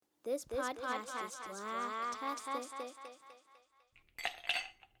This podcast is Blacktastic.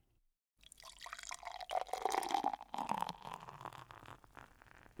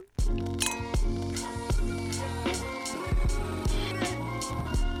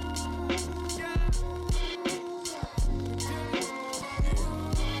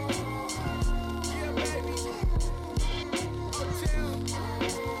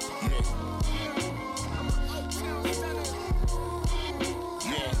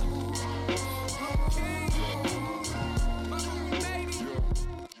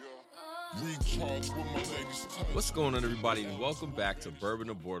 What's going on, everybody, and welcome back to Bourbon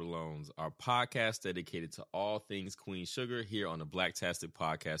or Borderlones, our podcast dedicated to all things Queen Sugar here on the Blacktastic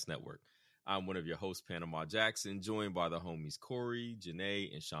Podcast Network. I'm one of your hosts, Panama Jackson, joined by the homies Corey,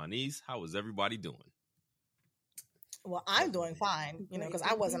 Janae, and Shawnice. How is everybody doing? Well, I'm doing fine, because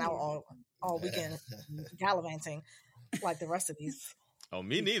I wasn't out all weekend gallivanting like the rest of these. Oh,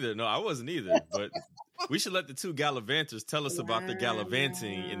 me neither. No, I wasn't either. But we should let the two gallivanters tell us about the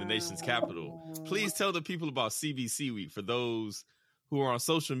gallivanting in the nation's capital. Please tell the people about CBC Week for those who are on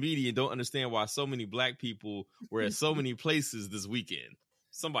social media and don't understand why so many black people were at so many places this weekend.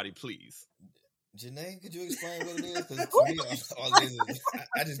 Somebody, please. Janae, could you explain what it is? Because to me, all it is,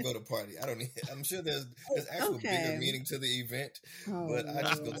 I just go to party. I'm sure there's actual bigger meaning to the event, but I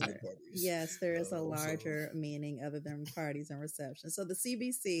just go to the parties. Yes, there is a larger meaning other than parties and receptions. So the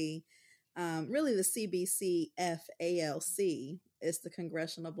CBC, really the CBC-FALC is the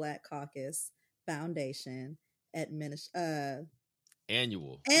Congressional Black Caucus Foundation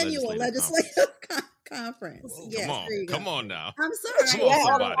Annual legislative conference. Whoa, yes, come on now. I'm sorry. Come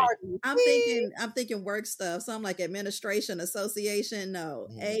on, somebody. I'm thinking work stuff. So I'm like administration, association. No,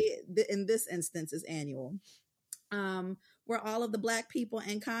 in this instance is annual. Where all of the black people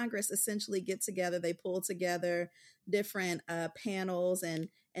in Congress essentially get together. They pull together different panels and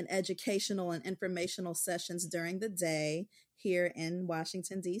educational and informational sessions during the day here in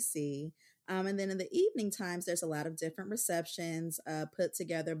Washington, D.C. And then in the evening times, there's a lot of different receptions put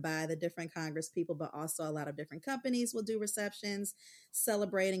together by the different Congress people, but also a lot of different companies will do receptions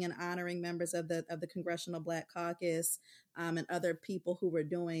celebrating and honoring members of the Congressional Black Caucus and other people who were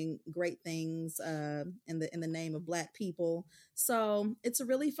doing great things in the name of Black people. So it's a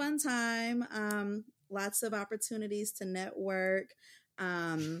really fun time. Lots of opportunities to network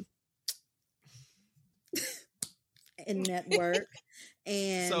and network.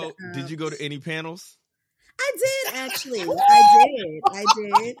 And so, did you go to any panels? I did actually. I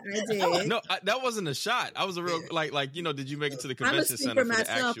did. No, that wasn't a shot. I was a real did you make it to the convention center for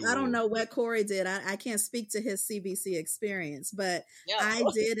myself? I don't know what Corey did. I can't speak to his CBC experience, but I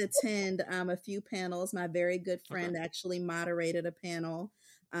did attend a few panels. My very good friend actually moderated a panel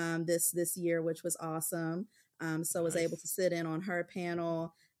this year, which was awesome. So I was able to sit in on her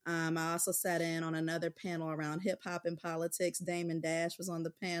panel. I also sat in on another panel around hip hop and politics. Damon Dash was on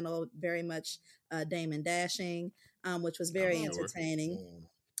the panel, very much Damon Dashing, which was very entertaining.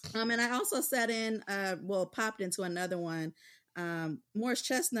 And I also sat in, popped into another one. Morris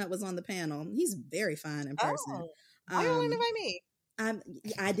Chestnut was on the panel. He's very fine in person. Why you only invite me?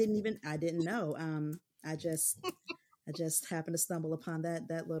 I didn't know. I just happened to stumble upon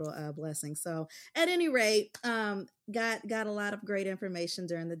that little blessing. So at any rate, got a lot of great information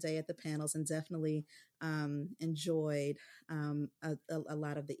during the day at the panels, and definitely enjoyed a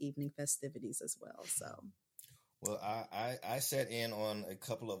lot of the evening festivities as well. So, well, I sat in on a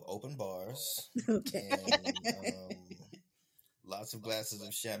couple of open bars. Okay. And, lots of glasses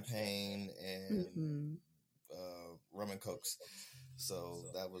of champagne and rum and cokes. So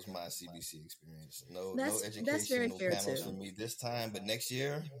that was my CBC experience. No educational panels for me this time, but next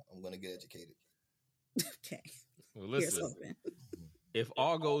year I'm going to get educated. Okay. Well, listen, if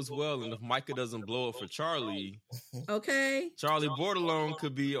all goes well and if Micah doesn't blow up for Charlie, okay, Charlie Bordelon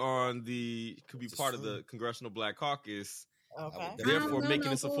could be part of the Congressional Black Caucus. Okay. Therefore, making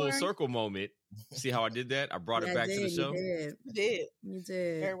this a full circle moment. See how I did that? I brought it back to the show. You did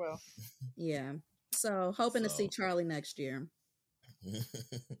very well. Yeah. So hoping to see Charlie next year.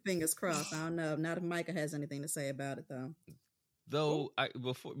 Fingers crossed. I don't know. Not if Micah has anything to say about it, though.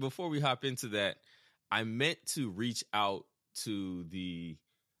 Before we hop into that, I meant to reach out to the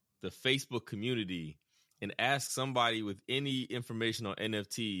Facebook community and ask somebody with any information on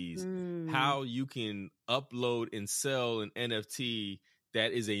NFTs how you can upload and sell an NFT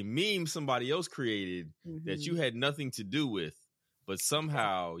that is a meme somebody else created that you had nothing to do with, but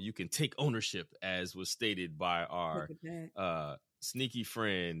somehow you can take ownership, as was stated by our sneaky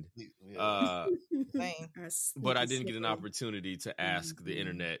friend. But I didn't get an opportunity to ask the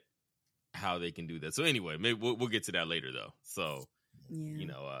internet how they can do that. So anyway, maybe we'll get to that later, though. So you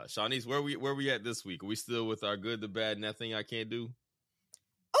know, Shawnice, where we at this week? Are we still with our good, the bad, nothing I can't do?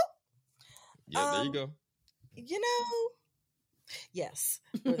 Oh, yeah, there you go. You know, yes,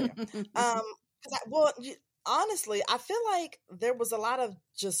 we're there. Honestly, I feel like there was a lot of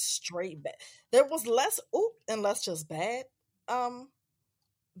just straight bad. There was less oop and less just bad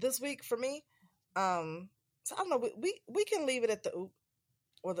this week for me. So I don't know. We can leave it at the oop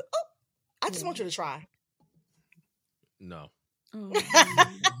or the oop. I just want you to try. No. Oh,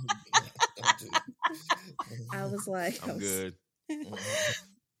 I was like, I'm good.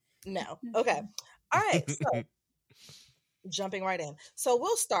 No. Okay. All right. So jumping right in. So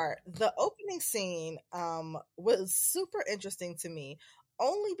we'll start. The opening scene was super interesting to me,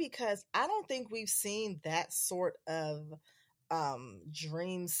 only because I don't think we've seen that sort of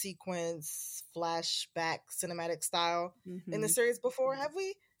dream sequence, flashback, cinematic style in the series before, have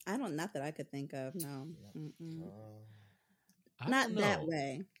we? Not that I could think of, no. I Not that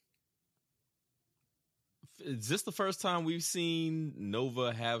way. Is this the first time we've seen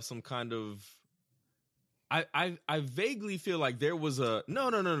Nova have some kind of... I vaguely feel like there was a... No.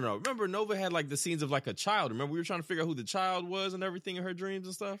 Remember, Nova had like the scenes of like a child. Remember, we were trying to figure out who the child was and everything in her dreams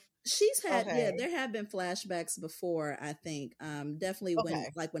and stuff? She's had, there have been flashbacks before, I think. Definitely when...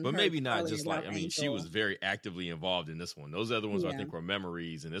 But maybe not just like... I mean, she was very actively involved in this one. Those other ones I think were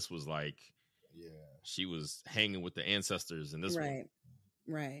memories, and this was like... She was hanging with the ancestors in this one.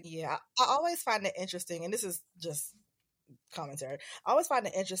 Right. Yeah. I always find it interesting, and this is just commentary. I always find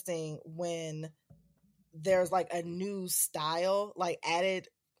it interesting when there's like a new style like added,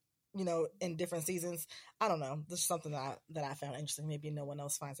 you know, in different seasons. I don't know. This is something that I found interesting. Maybe no one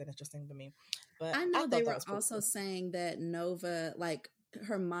else finds it interesting to me. But I know they were also saying that Nova, like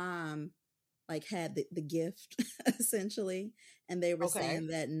her mom, like had the gift essentially, and they were saying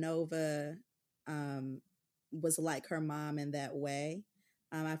that Nova was like her mom in that way.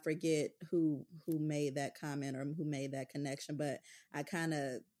 I forget who made that comment or who made that connection, but I kind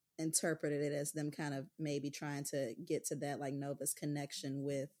of interpreted it as them kind of maybe trying to get to that, like Nova's connection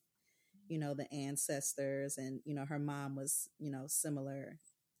with, you know, the ancestors, and, you know, her mom was, you know, similar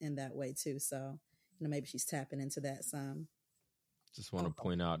in that way too. So, you know, maybe she's tapping into that some. Just want to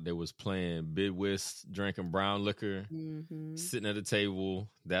point out they was playing bid whist, drinking brown liquor, sitting at a table.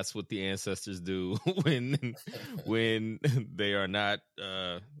 That's what the ancestors do when they are not.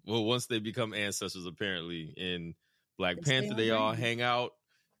 Once they become ancestors, apparently in Black Panther, they all hang out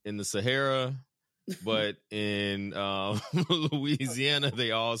in the Sahara, but in Louisiana,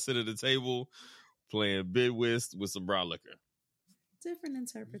 they all sit at a table playing bid whist with some brown liquor. Different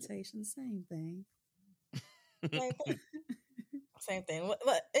interpretations, same thing. Same thing.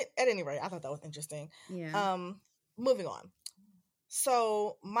 But at any rate, I thought that was interesting. Yeah. Moving on.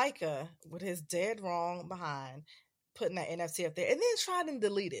 So Micah, with his dead wrong behind, putting that NFT up there and then tried and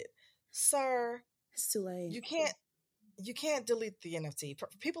delete it. Sir, it's too late. You can't delete the NFT.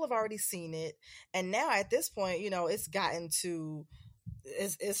 People have already seen it, and now at this point, you know, it's gotten to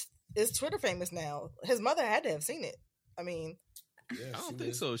it's Twitter famous now. His mother had to have seen it. I mean, I don't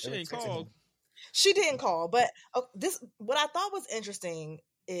think so. She ain't called. She didn't call, but what I thought was interesting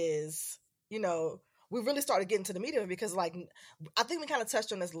is, you know, we really started getting to the meat of it because, like, I think we kind of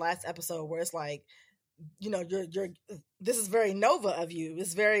touched on this last episode where it's like, you know, you're this is very Nova of you.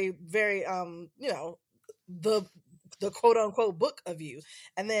 It's very, very, you know, the quote unquote book of you,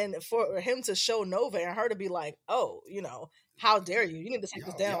 and then for him to show Nova and her to be like, oh, you know, how dare you? You need to take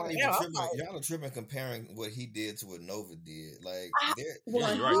this down. Y'all are tripping comparing what he did to what Nova did. Like, you're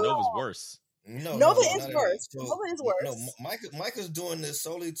right. Nova's worse. Nova is worse. Nova is worse. No, Micah's doing this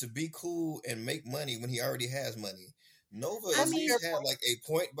solely to be cool and make money when he already has money. Nova at least had like a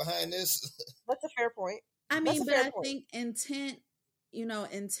point behind this. That's a fair point. I mean, but I think intent, you know,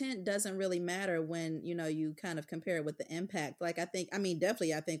 intent doesn't really matter when, you know, you kind of compare it with the impact. Like, I think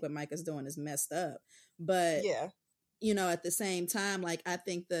what Micah's doing is messed up. But yeah, you know, at the same time, like, I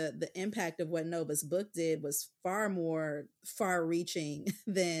think the impact of what Nova's book did was far more far-reaching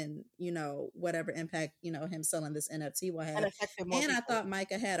than, you know, whatever impact, you know, him selling this NFT will have. And I thought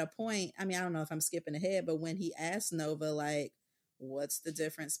Micah had a point. I mean, I don't know if I'm skipping ahead, but when he asked Nova, like, what's the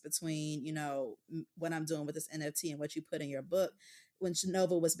difference between, you know, what I'm doing with this NFT and what you put in your book? When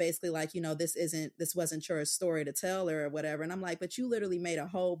Nova was basically like, you know, this wasn't your story to tell or whatever. And I'm like, but you literally made a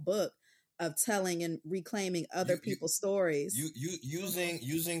whole book of telling and reclaiming other people's stories.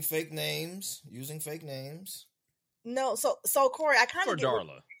 Using fake names. No, so Corey, I kind of for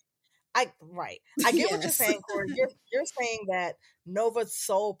Darla. I get what you're saying, Corey. You're saying that Nova's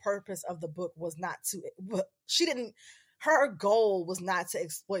sole purpose of the book was not to. Her goal was not to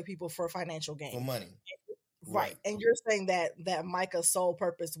exploit people for financial gain, for money. Right. And you're saying that Micah's sole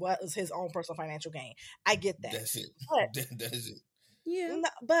purpose was his own personal financial gain. I get that. That's it. But, that is it. Yeah.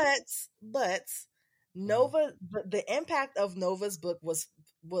 But Nova, the impact of Nova's book was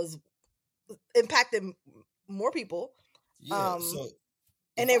impacted more people. Yeah. So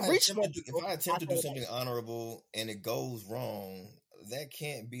and it reached more people. If I attempt to do something honorable and it goes wrong, that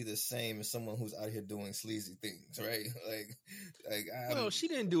can't be the same as someone who's out here doing sleazy things, right? Well, she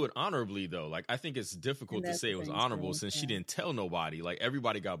didn't do it honorably though. Like, I think it's difficult to say it was honorable since she didn't tell nobody. Like,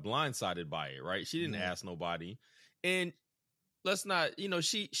 everybody got blindsided by it, right? She didn't ask nobody, and let's not,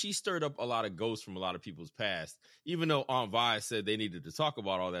 she stirred up a lot of ghosts from a lot of people's past. Even though Aunt Vi said they needed to talk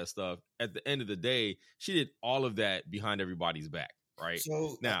about all that stuff, at the end of the day, she did all of that behind everybody's back, right?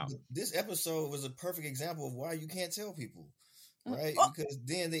 So now, this episode was a perfect example of why you can't tell people. Right, because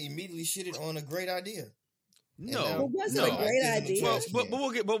then they immediately shitted on a great idea. No, it wasn't a great idea. But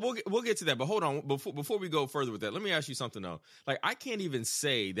we'll get to that. But hold on, before we go further with that, let me ask you something though. Like, I can't even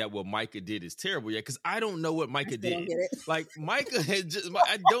say that what Micah did is terrible yet, because I don't know what Micah did. Like, Micah had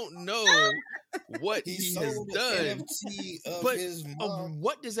I don't know what he has done. But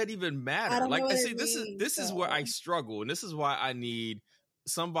what does that even matter? Like, I see, this is where I struggle, and this is why I need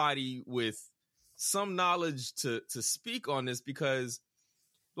somebody with some knowledge to speak on this, because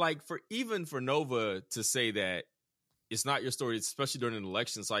like for Nova to say that it's not your story, especially during an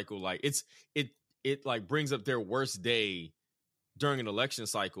election cycle, like it like brings up their worst day during an election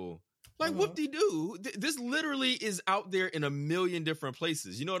cycle. Like, whoop-de-doo. This literally is out there in a million different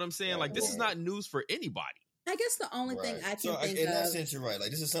places. You know what I'm saying? Like, this is not news for anybody. I guess the only thing I can think in of, that sense, you're right. Like,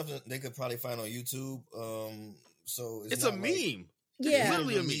 this is something they could probably find on YouTube. So it's a meme. Yeah, it's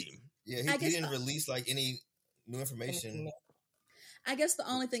literally a meme. Yeah, he didn't release like any new information. I guess the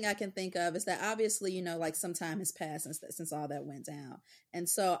only thing I can think of is that obviously, like some time has passed since all that went down. And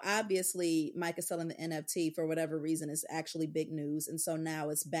so obviously Micah selling the NFT for whatever reason is actually big news. And so now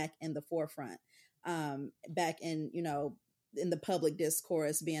it's back in the forefront, back in, in the public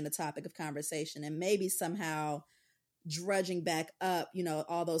discourse, being a topic of conversation, and maybe somehow drudging back up,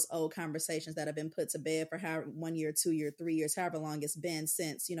 all those old conversations that have been put to bed for 1 year, 2 years, 3 years, however long it's been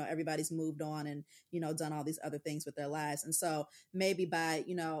since, everybody's moved on and, done all these other things with their lives. And so maybe by,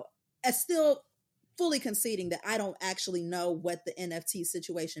 still fully conceding that I don't actually know what the NFT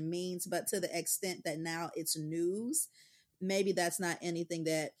situation means, but to the extent that now it's news, maybe that's not anything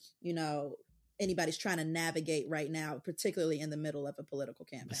that, anybody's trying to navigate right now, particularly in the middle of a political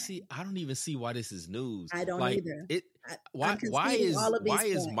campaign. But see, I don't even see why this is news. I don't either. Why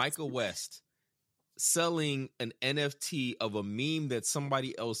is Michael West selling an NFT of a meme that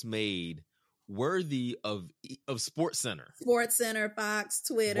somebody else made worthy of SportsCenter? SportsCenter, Fox,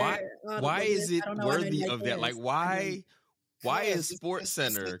 Twitter. Why is it worthy of that? Like, why is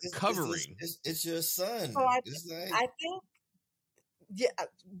SportsCenter covering? It's your son. So I think. Yeah,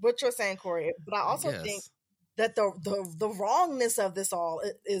 what you're saying, Corey, but I also think that the wrongness of this all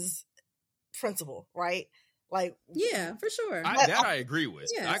is principle, right? Like, yeah, for sure. I agree with.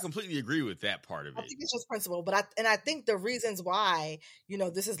 Yes. I completely agree with that part of it. I think it's just principle, but I think the reasons why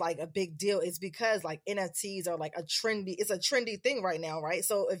this is like a big deal is because like NFTs are like it's a trendy thing right now, right?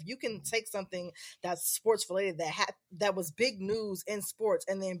 So if you can take something that's sports related that was big news in sports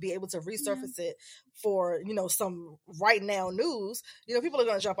and then be able to resurface it for some right now news, people are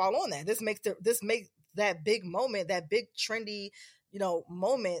going to jump all on that. This makes that big moment, that big trendy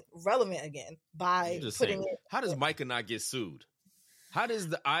moment relevant again by putting it. How does Micah not get sued? How does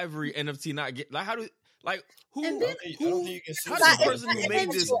the Ivory NFT not get who? I don't think you can sue. How does the person who made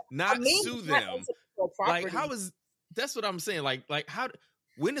this not sue them? Like, that's what I'm saying. Like how?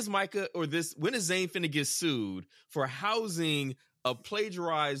 When is Micah when is Zayn finna get sued for housing a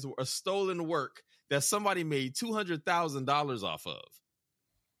plagiarized or a stolen work that somebody made $200,000 off of?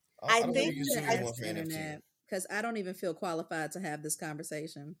 I think you can sue for NFT. Because I don't even feel qualified to have this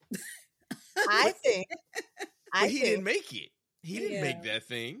conversation. I think. He didn't make it. He didn't make that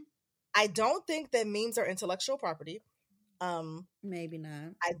thing. I don't think that memes are intellectual property. Maybe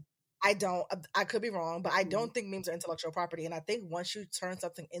not. I don't. I could be wrong, but I don't think memes are intellectual property. And I think once you turn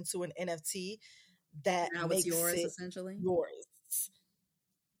something into an NFT, that now makes it's yours, it essentially yours.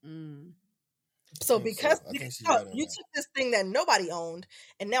 Mm. So because you took this thing that nobody owned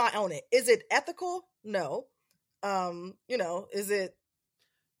and now I own it. Is it ethical? No. Is it?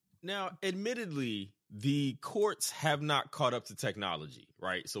 Now, admittedly, the courts have not caught up to technology,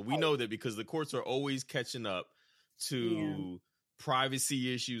 right? So we know that because the courts are always catching up to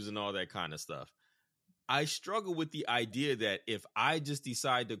privacy issues and all that kind of stuff. I struggle with the idea that if I just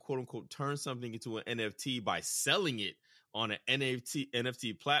decide to quote unquote turn something into an NFT by selling it on an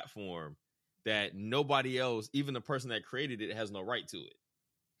NFT platform, that nobody else, even the person that created it, has no right to it.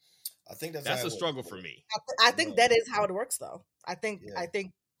 I think that's a struggle for me. I think that is how it works, though. I think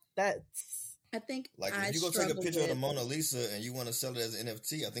that's. I think like if you go take a picture of the Mona Lisa and you want to sell it as an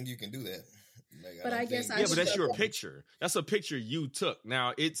NFT, I think you can do that. Like, but I guess but that's your picture. That's a picture you took.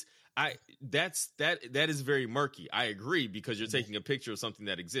 Now that is very murky. I agree, because you're taking a picture of something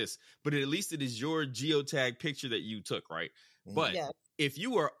that exists, but at least it is your geotag picture that you took, right? But if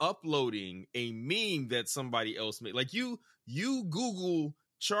you are uploading a meme that somebody else made, like you Google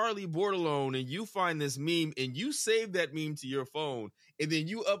Charlie Bordelon and you find this meme and you save that meme to your phone and then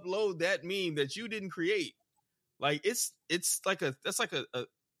you upload that meme that you didn't create, like it's like a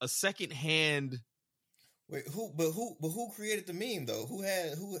second hand. Wait, who created the meme though? Who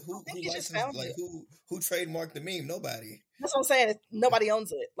licensed, like who trademarked the meme? Nobody. That's what I'm saying. Nobody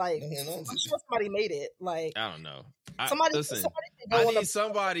owns it. Like, I'm sure somebody made it. Like, I don't know. I need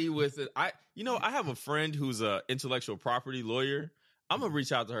somebody with it. I have a friend who's a intellectual property lawyer. I'm gonna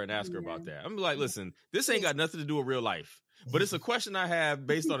reach out to her and ask her about that. I'm gonna be like, listen, this ain't got nothing to do with real life, but it's a question I have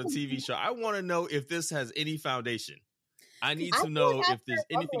based on a TV show. I want to know if this has any foundation. I need to know if there's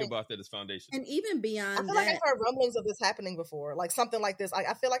anything about that as foundation. And even beyond I feel like I've heard rumblings of this happening before. Like something like this.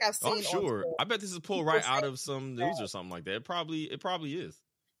 I feel like I've seen. I'm sure. I bet this is pulled right out of some news or something like that. It probably is.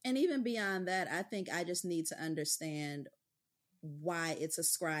 And even beyond that, I think I just need to understand why it's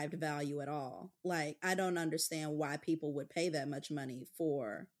ascribed value at all. Like, I don't understand why people would pay that much money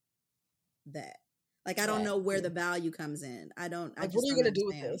for that. Like, I don't know where the value comes in. What are you going to do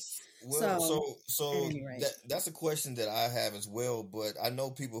with this? Well, so that's a question that I have as well. But I know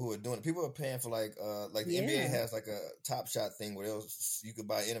people who are doing it. People are paying for like the NBA has like a Top Shot thing where you could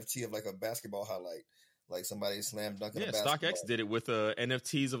buy NFT of like a basketball highlight, like somebody slam dunking. Yeah, StockX did it with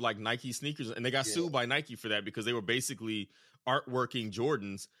NFTs of like Nike sneakers, and they got sued by Nike for that because they were basically artworking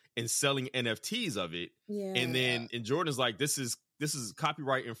Jordans and selling NFTs of it. Yeah. And then Jordan's like, this is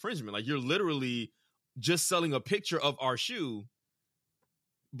copyright infringement. Like, you're literally just selling a picture of our shoe.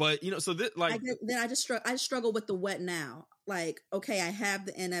 But so that, like, I just struggle with the what now. Like, okay, I have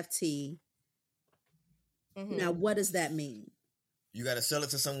the NFT. Mm-hmm. Now, what does that mean? You got to sell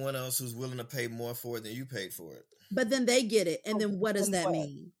it to someone else who's willing to pay more for it than you paid for it. But then they get it, and then what does that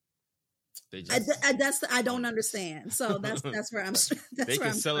mean? I don't understand. So that's where I'm. They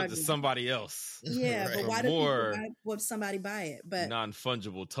can sell it to somebody else. Yeah, right. But why would somebody buy it? But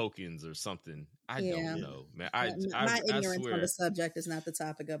non-fungible tokens or something. I don't know, man. My ignorance on the subject is not the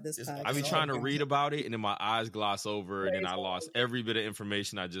topic of this podcast. I be trying to read about it, and then my eyes gloss over, and then I lost every bit of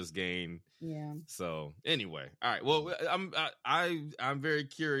information I just gained. Yeah. So anyway, all right. Well, I'm very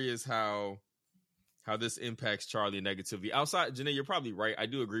curious how this impacts Charlie negatively. Outside, Janae, you're probably right. I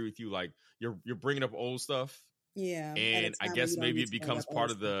do agree with you. Like, you're bringing up old stuff. Yeah. And I guess maybe it becomes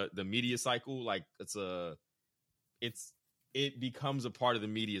part of the media cycle. Like, it becomes a part of the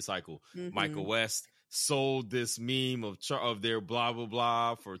media cycle. Mm-hmm. Michael West sold this meme of their blah, blah,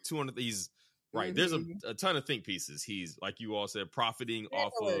 blah for 200. He's right. Mm-hmm. There's a ton of think pieces. He's, like you all said, profiting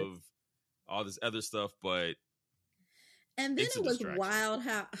off of all this other stuff, but. And then it was wild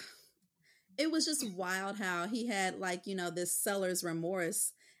how. It was just wild how he had, like, this seller's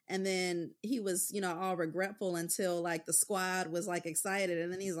remorse, and then he was, all regretful until, like, the squad was, like, excited,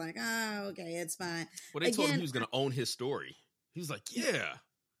 and then he's like, oh, okay, it's fine. Well, they told him he was going to own his story. He was like, yeah.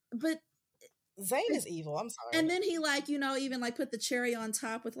 But Zane is evil. I'm sorry. And then he, like, even, like, put the cherry on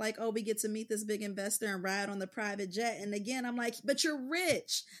top with, like, oh, we get to meet this big investor and ride on the private jet. And again, I'm like, but you're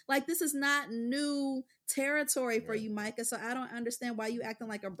rich. Like, this is not new territory for you, Micah. So I don't understand why you acting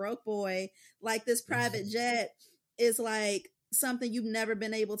like a broke boy. Like, this private jet is like something you've never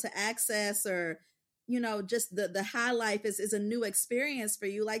been able to access, or just the high life is a new experience for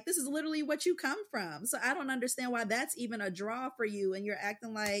you. Like, this is literally what you come from. So I don't understand why that's even a draw for you, and you're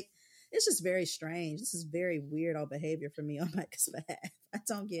acting like, it's just very strange. This is very weirdo behavior for me on Micah's behalf. I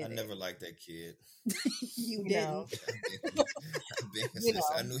don't get it. I never liked that kid. You didn't.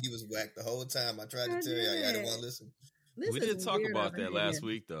 I knew he was whack the whole time. I tried to tell y'all didn't want to listen. We did talk about that last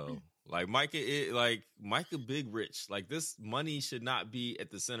week, though. Like, Micah big rich. Like, this money should not be at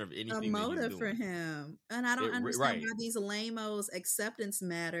the center of anything. A motive for him. And I don't understand why these lame-os acceptance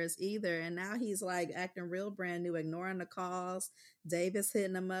matters either. And now he's like acting real brand new, ignoring the calls. Davis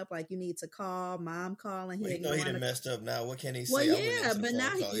hitting him up like, you need to call, mom calling. Well, he done messed up now. What can he say? Well, yeah, but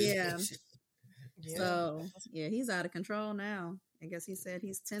now So he's out of control now. I guess he said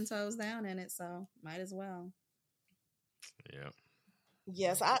he's 10 toes down in it, so might as well. Yeah.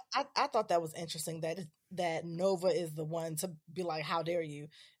 Yes, I thought that was interesting that Nova is the one to be like, how dare you?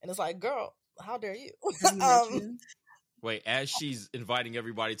 And it's like, girl, how dare you? Wait, as she's inviting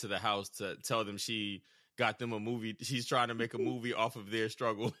everybody to the house to tell them she got them a movie, she's trying to make a movie off of their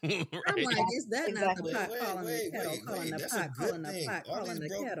struggle. Right? I'm like, is that not the pot calling the kettle, calling the That's pot, a calling good the thing. pot, calling the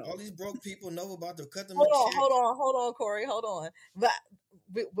kettle? All these broke people know about to cut them Hold a check. on, Corey, hold on. But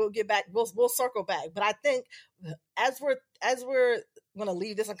we'll get back. We'll circle back. But I think as we're gonna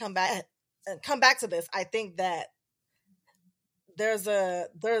leave this and come back to this, I think that there's a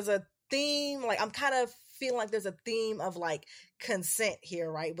theme. Like, I'm kind of feeling like there's a theme of like consent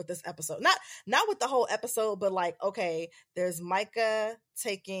here, right, with this episode. Not with the whole episode, but like, okay, there's Micah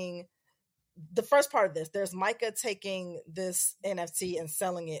taking the first part of this. There's Micah taking this NFT and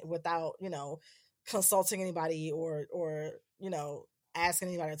selling it without, consulting anybody or asking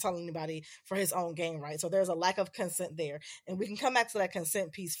anybody or telling anybody for his own gain, right? So there's a lack of consent there. And we can come back to that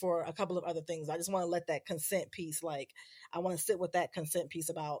consent piece for a couple of other things. I just want to let that consent piece, like, I want to sit with that consent piece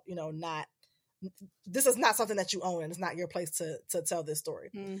about, this is not something that you own, and it's not your place to tell this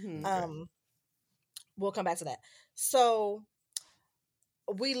story. Mm-hmm. We'll come back to that. So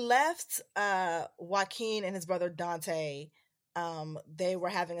we left Joaquin and his brother Dante. They were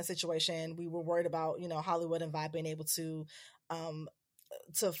having a situation. We were worried about, Hollywood and Vi being able to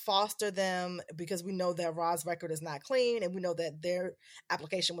foster them, because we know that Ra's record is not clean, and we know that their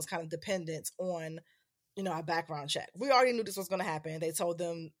application was kind of dependent on, a background check. We already knew this was going to happen. They told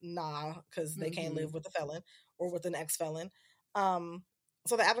them nah, because they can't live with a felon or with an ex-felon.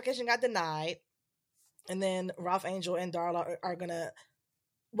 So the application got denied, and then Ralph Angel and Darla are gonna.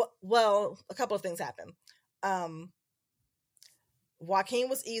 Well, a couple of things happen. Joaquin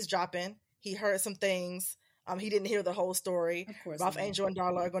was eavesdropping. He heard some things. He didn't hear the whole story. Of course, Ralph Angel and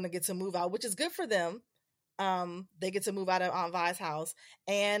Darla are going to get to move out, which is good for them. They get to move out of Aunt Vi's house,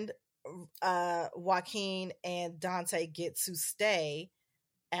 and Joaquin and Dante get to stay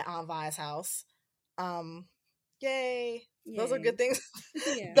at Aunt Vi's house. Yay! Those are good things.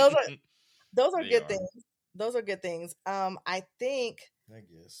 Yeah. those are good things. Those are good things. I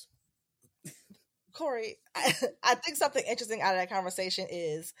guess. Corey, I think something interesting out of that conversation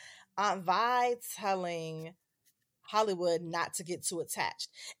is Aunt Vi telling Hollywood not to get too attached.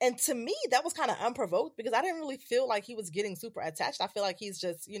 And to me, that was kind of unprovoked, because I didn't really feel like he was getting super attached. I feel like he's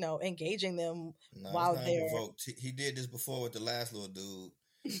just, engaging them while they're... Provoked. He did this before with the last little dude.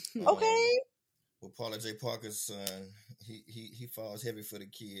 Okay. With Paula J. Parker's son. He falls heavy for the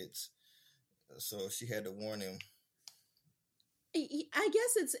kids. So she had to warn him. I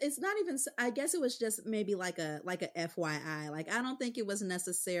guess it's not even. I guess it was just maybe like a FYI. Like, I don't think it was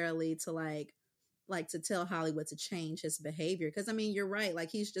necessarily to like to tell Hollywood to change his behavior. Because I mean, you're right.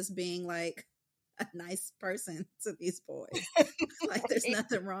 Like, he's just being like a nice person to these boys. Like, there's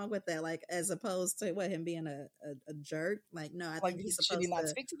nothing wrong with that. Like, as opposed to him being a jerk. Like, no, I think he's supposed to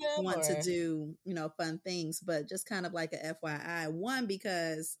speak to them, want to do fun things, but just kind of like a FYI. One,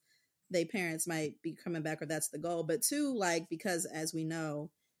 because they parents might be coming back, or that's the goal. But two, like, because as we know,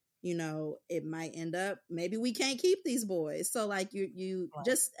 it might end up, maybe we can't keep these boys. So like you right.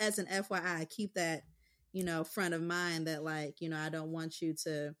 Just as an FYI, keep that, front of mind, that like, I don't want you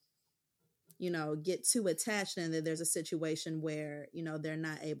to, get too attached, and that there's a situation where, they're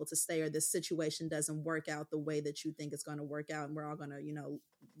not able to stay, or this situation doesn't work out the way that you think it's going to work out, and we're all going to,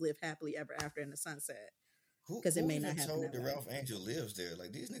 live happily ever after in the sunset. Because it may not happen. Told that Ralph Angel lives there.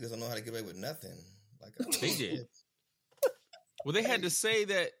 Like, these niggas don't know how to get away with nothing. Like, they did. Well, they had to say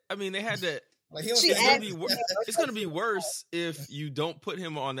that. I mean, they had to. Like, it's going to be worse if you don't put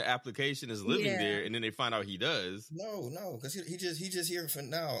him on the application as living there, and then they find out he does. No, because he just here for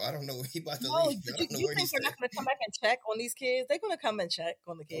now. I don't know where he about to leave. You think they're not going to come back and check on these kids? They're going to come and check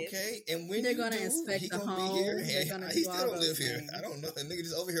on the kids. Okay, and when they're going to inspect the home, he still don't live here. I don't know. The nigga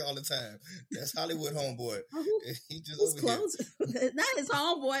just over here all the time. That's Hollywood homeboy. He just over here. Not his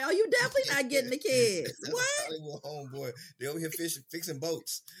homeboy. Oh, you definitely not getting the kids. That's what? Hollywood homeboy. They over here fixing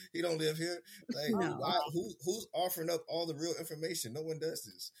boats. He don't live here. Like, no. Who's offering up all the real information? No one does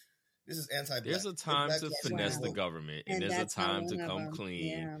this. This is anti-black. There's a time to finesse the government, and there's a time to come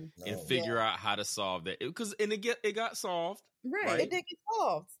clean and figure out how to solve that. Because it got solved, right? It did get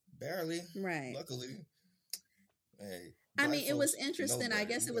solved, barely, right? Luckily, hey. I mean, it was interesting. I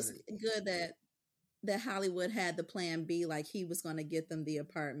guess it was good that Hollywood had the plan B, like he was going to get them the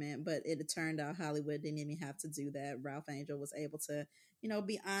apartment, but it turned out Hollywood didn't even have to do that. Ralph Angel was able to,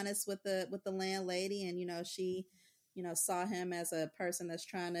 be honest with the landlady, and she, saw him as a person that's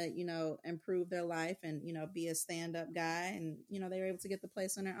trying to, improve their life and, be a stand-up guy, and they were able to get the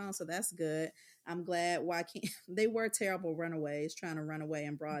place on their own. So that's good. I'm glad. They were terrible runaways, trying to run away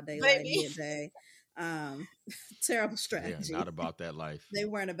in broad daylight midday. Terrible strategy. Yeah, not about that life. They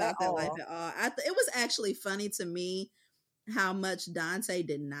weren't about that life at all. It was actually funny to me how much Dante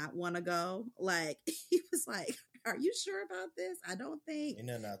did not want to go. Like, he was like, are you sure about this? I don't think.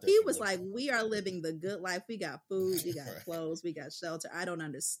 He was like, we are living the good life. We got food, we got clothes, we got shelter. I don't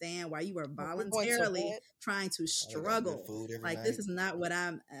understand why you are voluntarily trying to struggle. Like, night. This is not what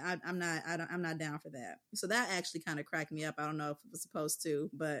I'm not down for that. So that actually kind of cracked me up. I don't know if it was supposed to,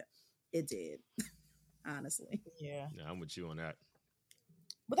 but it did. Honestly. Yeah, I'm with you on that.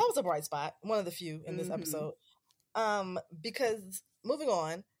 But that was a bright spot, one of the few in this episode. Because moving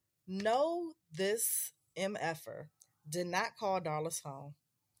on, no, this MFer did not call Darla's phone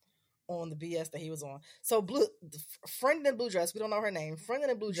on the BS that he was on. So friend in blue dress, we don't know her name. Friend in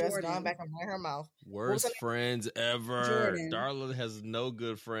a blue dress, gone back and ran her mouth. Worst friends ever. Jordan. Darla has no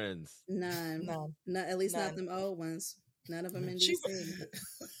good friends. None. At least not them old ones. None of them in DC.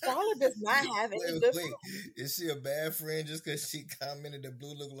 Darla does not have any good friends. Is she a bad friend just because she commented that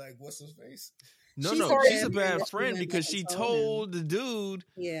Blue looked like what's his face? No, she's a bad friend because she told the dude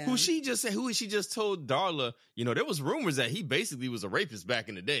who she just told Darla, there was rumors that he basically was a rapist back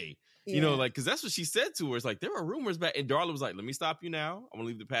in the day. Yeah. Because that's what she said to her. It's like, there were rumors back, and Darla was like, let me stop you now. I'm going to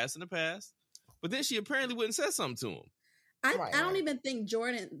leave the past in the past. But then she apparently wouldn't say something to him. I don't even think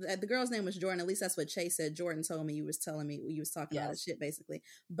Jordan, the girl's name was Jordan. At least that's what Chase said. Jordan told me, you was telling me, you was talking about his shit basically.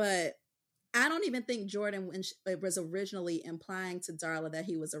 But I don't even think Jordan was originally implying to Darla that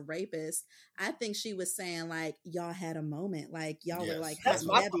he was a rapist. I think she was saying like, y'all had a moment, like y'all were like hot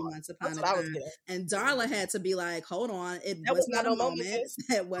and heavy once upon a time. And Darla had to be like, hold on, that was not a moment.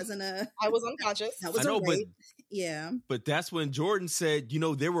 It wasn't I was unconscious. That was a rape. Yeah. But that's when Jordan said,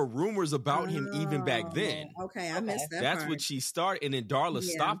 there were rumors about him even back then. Okay, I missed that. That's what she started. And then Darla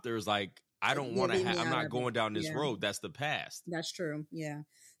stopped her. It was like, I don't want to I'm not going down this road. That's the past. That's true. Yeah.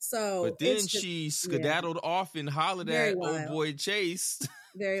 So, but then she skedaddled off and hollered at old boy Chase.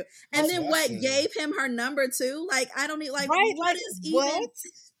 And then gave him her number too? Like, I don't need what is even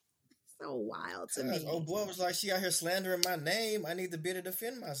so wild to me. Oh boy was like, she out here slandering my name. I need to be to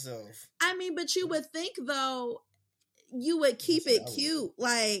defend myself. I mean, but you would think though, you would keep it cute.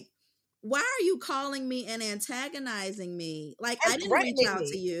 Like, why are you calling me and antagonizing me? Like, I didn't reach out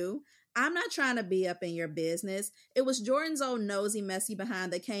to you. I'm not trying to be up in your business. It was Jordan's old nosy, messy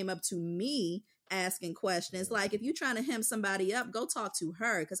behind that came up to me asking questions. Like, if you're trying to hem somebody up, go talk to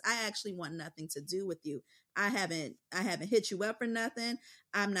her, because I actually want nothing to do with you. I haven't hit you up or nothing.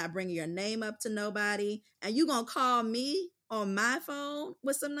 I'm not bringing your name up to nobody. And you gonna call me on my phone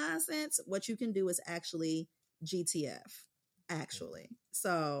with some nonsense? What you can do is actually GTF, actually.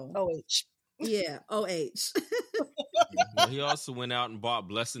 So OH. Yeah, OH. Well, he also went out and bought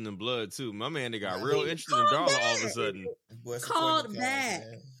Blessing in Blood too. My man, they got real interested in Darla all of a sudden. Called back.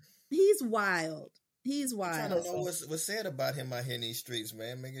 He's wild. He's wild. I don't know what's said about him out here in these streets,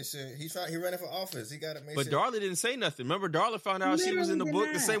 man. Making sure he's running for office. He got to make sure. But Darla didn't say nothing. Remember, Darla found out she was in the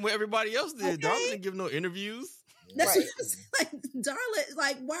book the same way everybody else did. Darla didn't give no interviews. That's like Darla.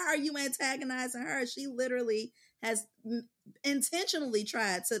 Like, why are you antagonizing her? She literally has intentionally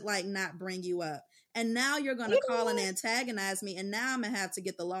tried to not bring you up, and now you're going to call and antagonize me, and now I'm gonna have to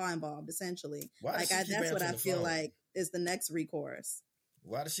get the law involved. Essentially, that's what I feel like is the next recourse.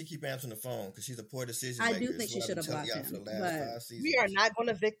 Why does she keep answering the phone? Because she's a poor decision maker. I do think she should have blocked him. But we are not going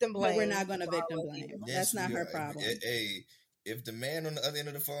to victim blame. No, we're not going to victim blame. That's not her problem. Hey, if the man on the other end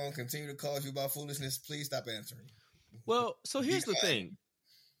of the phone continue to call you about foolishness, please stop answering. Well, so here's the thing.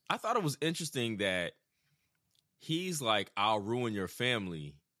 I thought it was interesting that he's like, I'll ruin your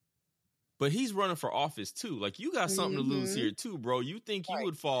family. But he's running for office too. Like, you got something to lose here too, bro. You think you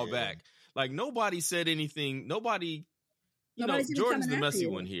would fall back. Like, nobody said anything. Nobody... Jordan's the messy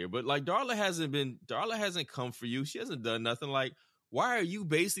one here, but like Darla hasn't come for you. She hasn't done nothing. Like, why are you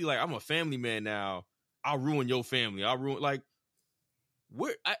basically like, I'm a family man now, I'll ruin your family. I'll ruin, like,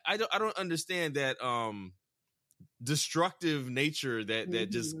 where I don't understand that destructive nature that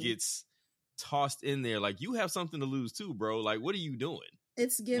just gets tossed in there. Like, you have something to lose too, bro. Like, what are you doing?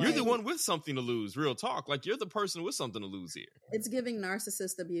 It's giving. You're the one with something to lose. Real talk. Like, you're the person with something to lose here. It's giving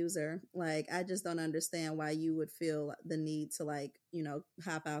narcissist abuser. Like, I just don't understand why you would feel the need to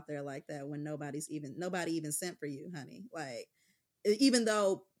hop out there like that when nobody even sent for you, honey. Like, even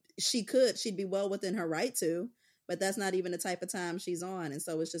though she'd be well within her right to, but that's not even the type of time she's on. And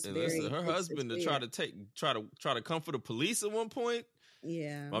so it's just her husband to try to come for the police at one point.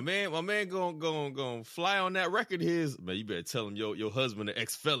 Yeah, my man gonna fly on that record. Man, you better tell him your husband an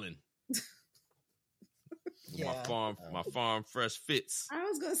ex-felon. My farm fresh fits. I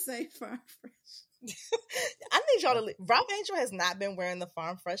was gonna say farm fresh. I need y'all to. Rob Angel has not been wearing the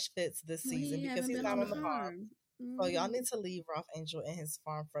farm fresh fits this season because he's not on the farm. So y'all need to leave Ralph Angel and his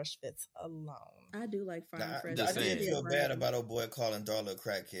Farm Fresh fits alone. I do like Farm Fresh. I did feel bad about old boy calling Darla a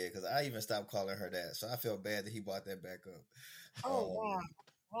crackhead because I even stopped calling her that. So I feel bad that he brought that back up. Oh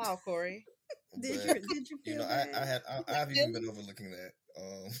wow, Corey. Did you feel bad? I've even been overlooking that.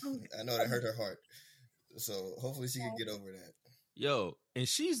 I know that hurt her heart. So hopefully she can get over that. Yo, and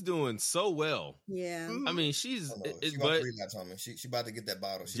she's doing so well. Yeah. I mean, she's but relapse on me. She about to get that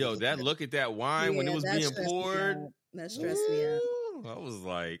bottle. Look at that wine when it was being poured. That stressed me out. I was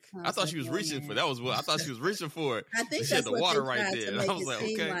like, I thought she was reaching for that. I thought she was reaching for it. I think she that's had the water right there. And I was like,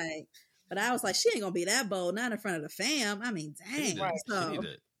 okay. Like, but I was like, she ain't gonna be that bold, not in front of the fam. I mean, dang.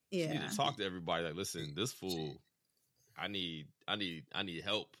 She need to talk to everybody. Like, listen, this fool, I need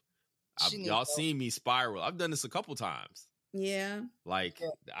help. Y'all seen me spiral. I've done this a couple times. Yeah. Like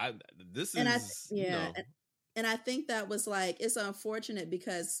and I think that was like, it's unfortunate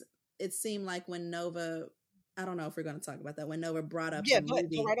because it seemed like when Nova, I don't know if we're going to talk about that, when Nova brought up the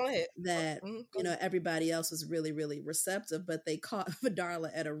movie, right on that everybody else was really, really receptive, but they caught Darla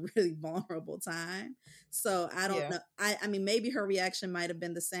at a really vulnerable time. So I don't know. I mean, maybe her reaction might have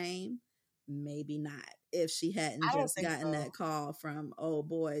been the same, maybe not, if she hadn't just gotten that call from old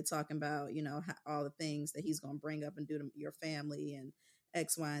boy talking about, all the things that he's going to bring up and do to your family and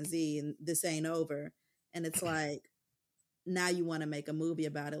X, Y, and Z, and this ain't over. And it's like, now you want to make a movie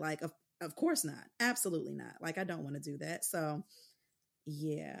about it. Like, of course not. Absolutely not. Like, I don't want to do that. So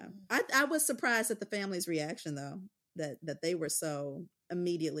yeah, I was surprised at the family's reaction though, that they were so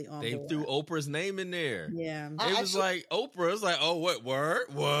immediately on board. They threw Oprah's name in there. Yeah. It was like Oprah was like, oh, what word?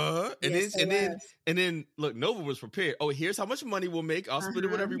 What? And then look, Nova was prepared. Oh, here's how much money we'll make. I'll split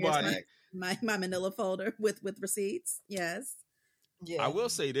it with everybody. My manila folder with receipts. Yes. Yeah. I will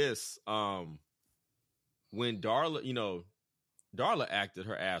say this. When Darla, Darla acted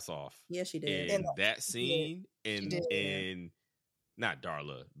her ass off. Yeah, she did. In that scene, and not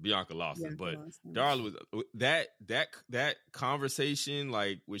Darla, Bianca Lawson, but Darla was that conversation,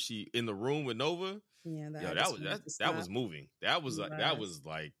 like was she in the room with Nova? Yeah, that was moving. That was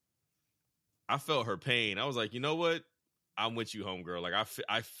like I felt her pain. I was like, you know what? I'm with you, homegirl. Like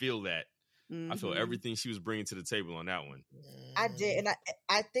I feel that. Mm-hmm. I feel everything she was bringing to the table on that one. I did, and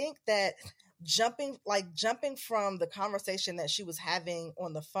I think that jumping from the conversation that she was having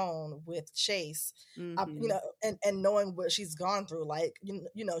on the phone with Chase, and knowing what she's gone through, like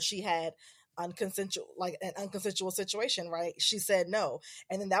she had an unconsensual situation, right? She said no,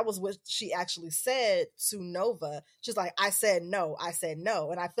 and then that was what she actually said to Nova. She's like, I said no,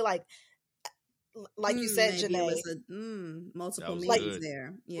 and I feel like you said, Janae, multiple meanings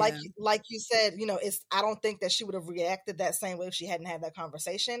there. Yeah. Like you said, I don't think that she would have reacted that same way if she hadn't had that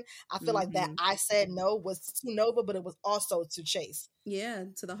conversation. I feel like that I said no was to Nova, but it was also to Chase. Yeah,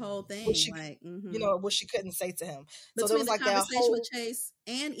 to the whole thing, what she couldn't say to him. Between so there was like the conversation with Chase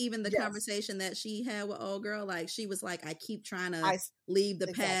and even the conversation that she had with old girl, like she was like, "I keep trying to leave the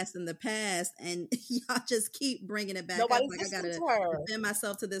past in the past, and y'all just keep bringing it back Nobody's up. Like I gotta defend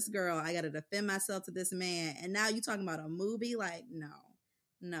myself to this girl, I gotta defend myself to this man, and now you talking about a movie? Like, no,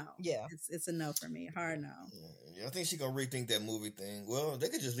 yeah, it's a no for me, hard no. Yeah, I think she gonna rethink that movie thing. Well, they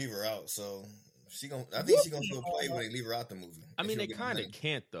could just leave her out, so. I think she's gonna feel played when they leave her out the movie. I mean, they kind of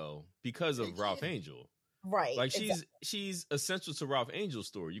can't though because of Ralph Angel, right? Like she's essential to Ralph Angel's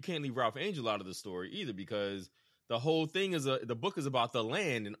story. You can't leave Ralph Angel out of the story either because the whole thing is the book is about the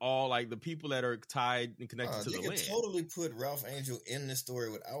land and all like the people that are tied and connected to the land. They could totally put Ralph Angel in the story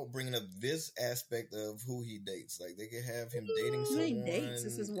without bringing up this aspect of who he dates. Like they could have him dating someone. He dates.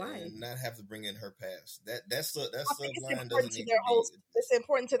 This is his wife. And not have to bring in her past. That's subline doesn't need it's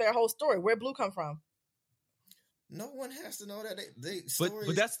important to their whole story. Where Blue come from? No one has to know that.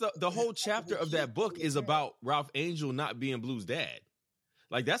 But that's the whole chapter of that book is about Ralph Angel not being Blue's dad.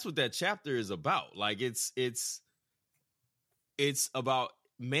 Like that's what that chapter is about. Like it's about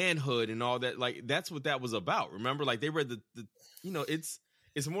manhood and all that. Like that's what that was about. Remember, like they read the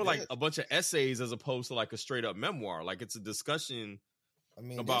it's more like a bunch of essays as opposed to like a straight up memoir. Like it's a discussion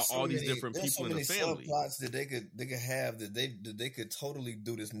about all these different people in the family. Subplots that they could have that they could totally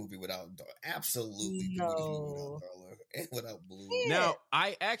do this movie without absolutely without Blue. Now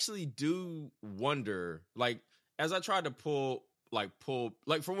I actually do wonder, like as I tried to pull like for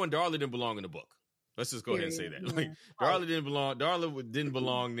one, Darla didn't belong in the book. Let's just go ahead and say that. Like Darla didn't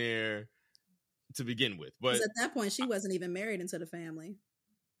belong there to begin with. But at that point, she wasn't even married into the family.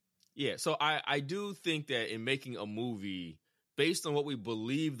 Yeah, so I do think that in making a movie based on what we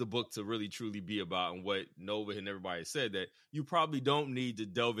believe the book to really truly be about and what Nova and everybody said, that you probably don't need to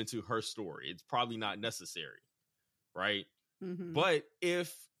delve into her story. It's probably not necessary, right? Mm-hmm. But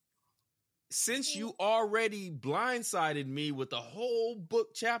if since you already blindsided me with a whole book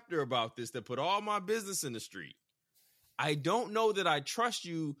chapter about this that put all my business in the street, I don't know that I trust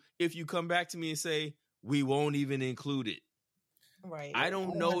you if you come back to me and say, we won't even include it. Right. I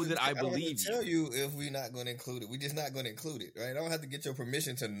don't know that I believe you. Tell you if we're not going to include it. We're just not going to include it, right? I don't have to get your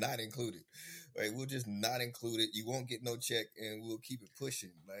permission to not include it, right? We'll just not include it. You won't get no check, and we'll keep it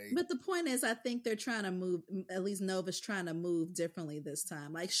pushing. Like, but the point is, I think they're trying to move. At least Nova's trying to move differently this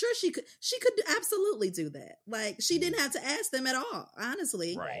time. Like, sure, she could absolutely do that. Like, she didn't have to ask them at all,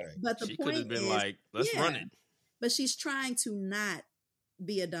 honestly. Right. But the she point could have been is, like, let's run it. But she's trying to not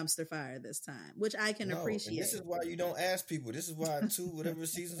be a dumpster fire this time, which I can appreciate. This is why you don't ask people. This is why whatever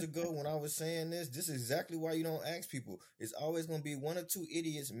seasons ago when I was saying this is exactly why you don't ask people. It's always going to be one or two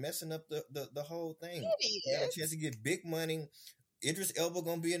idiots messing up the whole thing. You got a chance to get big money. Idris Elba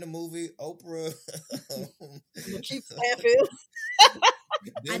going to be in the movie. Oprah. Lakeith Stanfield.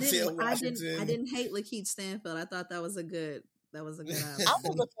 I didn't hate Lakeith Stanfield. I thought that was a good option. I wasn't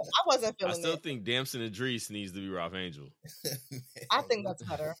feeling it. I still think Damson Idris needs to be Ralph Angel. I think that's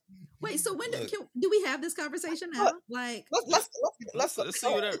better. Wait, so when do we have this conversation now? Like, let's see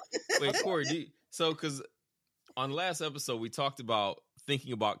whatever. Wait, Corey. Because on the last episode we talked about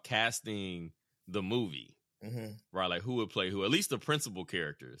thinking about casting the movie, right? Like who would play who? At least the principal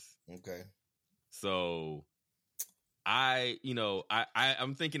characters. Okay. So I'm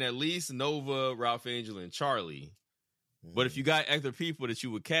thinking at least Nova, Ralph Angel, and Charlie. But if you got other people that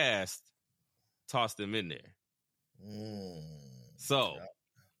you would cast, toss them in there. So,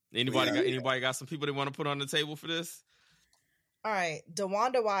 anybody got some people they want to put on the table for this? All right,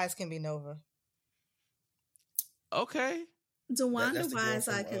 DeWanda Wise can be Nova. Okay, DeWanda Wise,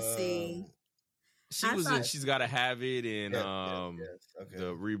 I could see. She's Gotta Have It, and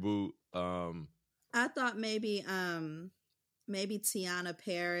the reboot. I thought maybe Tiana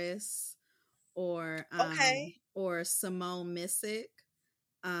Paris or or Simone Missick.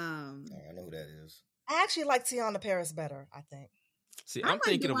 I know who that is. I actually like Tiana Paris better, I think. See, I'm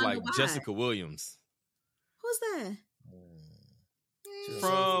thinking of like Jessica Williams. Who's that?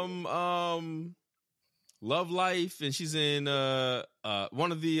 From Love Life, and she's in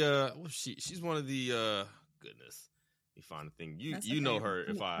one of the she's one of the goodness. Let me find a thing. You know her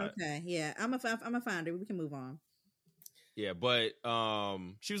if I I'm a find her. We can move on. Yeah, but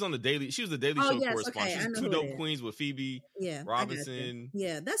she was on the Daily Show correspondent. Okay. She's Two Dope Queens with Phoebe Robinson.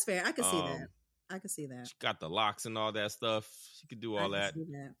 Yeah, that's fair. I can see that. I can see that. She got the locks and all that stuff. She could do all that. See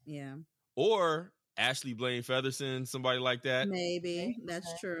that. Yeah. Or Ashley Blaine Featherson, somebody like that. Maybe.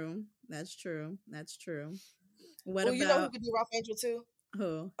 That's true. That's true. What about? You know who could do Ralph Angel too?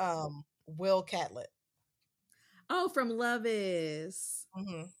 Who? Will Catlett. Oh, from Love Is.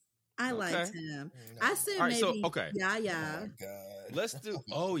 Mm-hmm. I liked him. No. I said right, maybe. so, okay. Yeah. Oh my God. Let's do.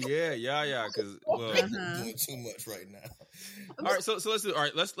 Oh yeah. Because doing too much right now. All right, so let's do. All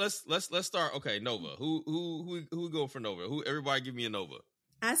right, let's start. Okay, Nova. Who we going for Nova? Who? Everybody, give me a Nova.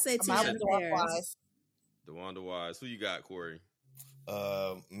 I say Tiana Paris. DeWanda Wise. Who you got, Corey?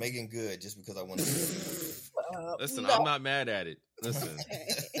 Megan Good, just because I want to. Listen, I'm not mad at it. Listen.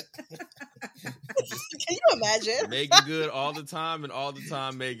 Can you imagine? Megan Good all the time, and all the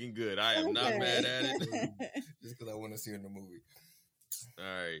time Megan Good. I am not mad at it. Just because I want to see her in the movie. All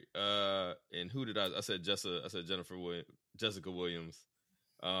right. And who did I said Jessica? I said Jessica Williams.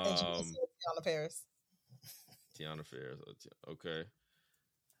 Tiana Paris. Tiana Paris. Okay.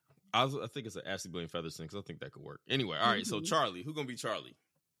 I think it's an Ashley Blaine Featherson because I think that could work. Anyway, all right. So Charlie, who gonna be Charlie?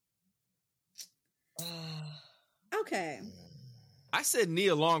 Okay. I said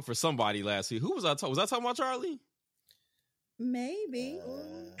Nia Long for somebody last week. Who was I talking? Was I talking about Charlie? Maybe.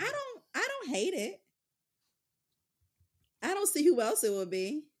 I don't hate it. I don't see who else it would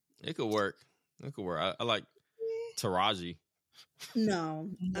be. It could work. I like Taraji. No.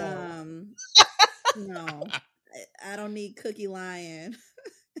 No. I don't need Cookie Lion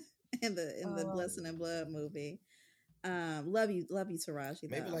in the Blessing and Blood movie. Love you, Taraji.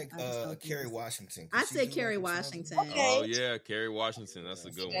 Maybe though. like Kerry Washington. I say Kerry Washington. Okay. Oh yeah, Kerry Washington. That's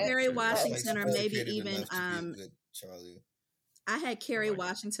a good one. Kerry Washington, or maybe even Charlie. I had Kerry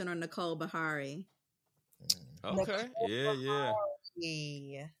Washington or Nicole Bahari. Okay. Yeah.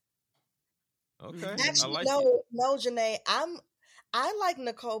 Okay. Actually, I like no, Janae. I like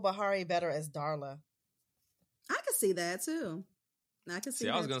Nicole Bahari better as Darla. I could see that too. I could see.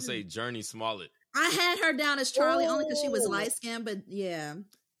 I was gonna say Journey Smollett. I had her down as Charlie only because she was light skinned, but yeah.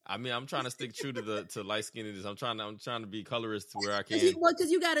 I mean, I'm trying to stick true to light skinnedness. I'm trying to be colorist where I can. Because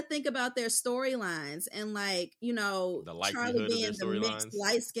you got to think about their storylines and like, you know, Charlie being the mixed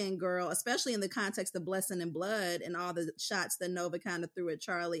light skinned girl, especially in the context of Blessing and Blood and all the shots that Nova kind of threw at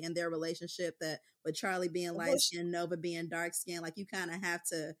Charlie and their relationship, that with Charlie being light skinned, Nova being dark skinned, like you kind of have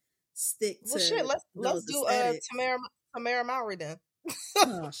to stick to. Well, shit, let's do Tamara Mowry then.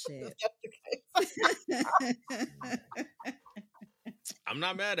 Oh shit. I'm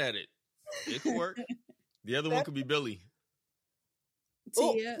not mad at it. It could work. The other one could be Billy. Tia.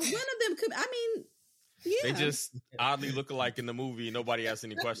 One of them could. I mean, yeah. They just oddly look alike in the movie. And nobody asks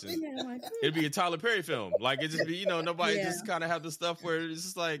any questions. Yeah, like, it'd be a Tyler Perry film. Like it just be, nobody just kind of have the stuff where it's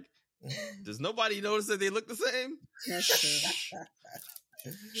just like, does nobody notice that they look the same? That's true.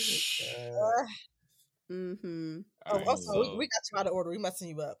 Mm-hmm. Right, also, we got you out of order. We messing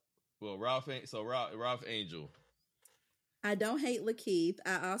you up. Well, Ralph Angel. I don't hate Lakeith.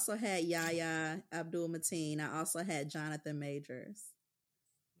 I also had Yahya Abdul-Mateen. I also had Jonathan Majors.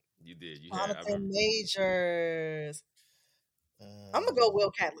 You did. Jonathan Majors. I'm gonna go Will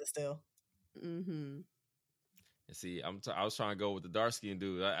Catlett still. Mm-hmm. And see, I was trying to go with the dark skin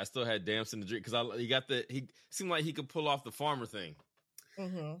dude. I still had Damson the Drake because he seemed like he could pull off the farmer thing.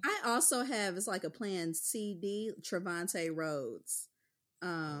 Mm-hmm. I also have, it's like a planned CD, Trevante Rhodes,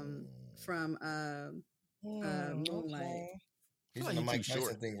 from Moonlight. Okay. He's in the Mike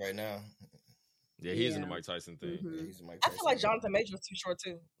Tyson thing right now. Yeah, he's in the Mike Tyson thing. Mm-hmm. Yeah, he's in Mike Tyson. I feel like Jonathan Majors is too short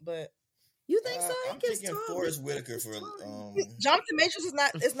too, but you think so? I'm thinking Forrest Whitaker for Jonathan Majors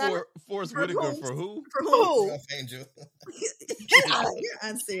is not Forrest Whitaker for who? For who? Ralph Angel. Get out of here!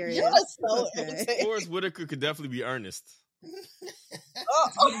 I'm serious. You're so okay. Forrest Whitaker could definitely be Ernest.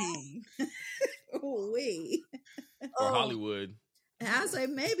 Wait. Or Hollywood. I say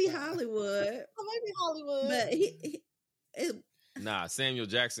maybe Hollywood. Maybe Hollywood. But nah, Samuel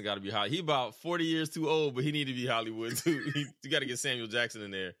Jackson got to be Hollywood. He about 40 years too old, but he need to be Hollywood too. You got to get Samuel Jackson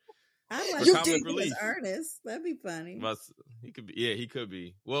in there. I like you think he's Ernest. That'd be funny. He could be. Yeah, he could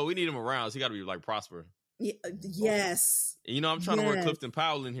be. Well, we need him around. So he got to be like Prosper. Yeah, yes. And, I'm trying to work Clifton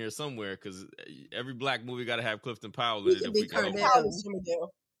Powell in here somewhere because every black movie got to have Clifton Powell in it. He could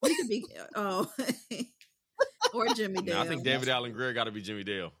be or Jimmy Dale. No, I think David Allen Greer got to be Jimmy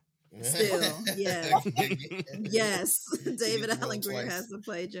Dale. Still, yeah. Yes. David Allen Greer has to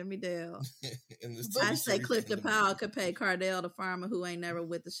play Jimmy Dale. I say Clifton Powell could play Cardell, the farmer who ain't never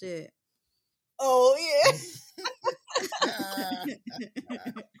with the shit. Oh, yeah.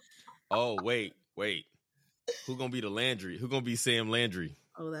 Oh, wait. Who gonna be the Landry? Who gonna be Sam Landry?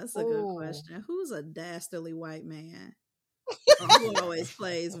 Oh, that's a good question. Who's a dastardly white man? Who always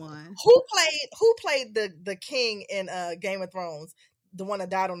plays one? Who played the king in Game of Thrones? The one that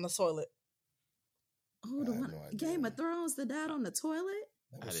died on the toilet. Oh, the one Game of Thrones that died on the toilet?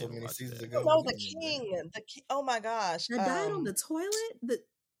 That was so many seasons ago. No, the king. Oh my gosh. That died on the toilet?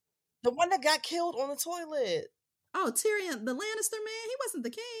 The one that got killed on the toilet. Oh, Tyrion, the Lannister man? He wasn't the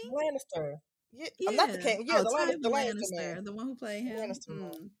king. Lannister. Yeah. I'm not the king. Yeah, the Lannister man. The one who played him. Lannister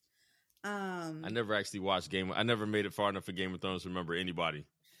man. I never actually watched I never made it far enough for Game of Thrones to remember anybody.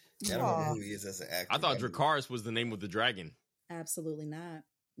 I don't remember who he is as an actor. I thought Dracarys was the name of the dragon. Absolutely not.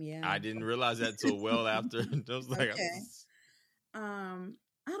 Yeah. I didn't realize that till well after. I was like, okay. I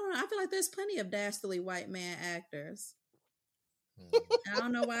don't know. I feel like there's plenty of dastardly white man actors. I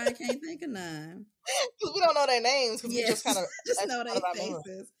don't know why I can't think of none. Because we don't know their names. Because we just kind of just know their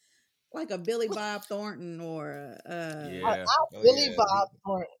faces. Like a Billy Bob Thornton or Billy Bob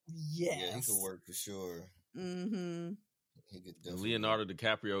Thornton. Yes. Yeah, he could work for sure. Mm-hmm. He could Leonardo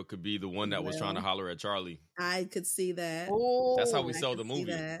DiCaprio could be the one that was trying to holler at Charlie. I could see that. Ooh, that's how we sell the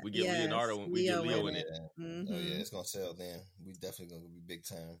movie. We get Leonardo and we get Leo in it. Mm-hmm. Oh yeah, it's gonna sell then. We definitely gonna be big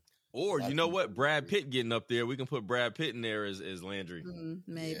time. Or you know what? Brad Pitt getting up there. We can put Brad Pitt in there as Landry.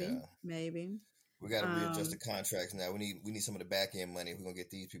 Maybe. We got to readjust the contracts now. We need some of the back end money. We're gonna get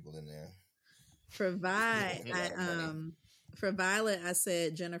these people in there. For Violet, I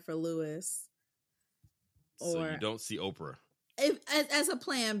said Jennifer Lewis. So you don't see Oprah. As a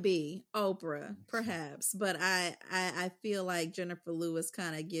plan B, Oprah, perhaps. But I feel like Jennifer Lewis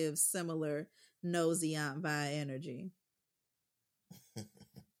kind of gives similar nosy Aunt Vi energy.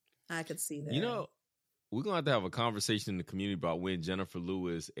 I could see that. We're going to have a conversation in the community about when Jennifer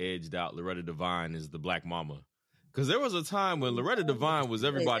Lewis edged out Loretta Devine as the black mama. Because there was a time when Loretta Devine was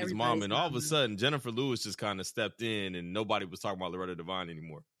everybody's mom, and all of a sudden Jennifer Lewis just kind of stepped in and nobody was talking about Loretta Devine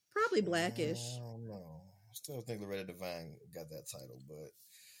anymore. Probably Blackish. I don't know. I still think Loretta Devine got that title, but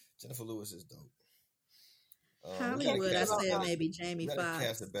Jennifer Lewis is dope. Hollywood, I said maybe Jamie Foxx.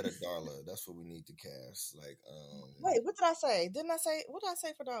 Cast a better Darla. That's what we need to cast. Like, wait, what did I say? What did I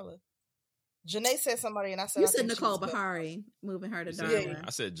say for Darla? Janae said somebody, and I said you said Nicole Beharie, moving her to Darla. Yeah. I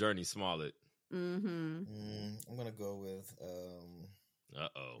said Journey Smollett. I'm gonna go with.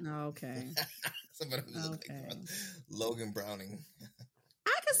 Okay. Somebody who looks like Logan Browning.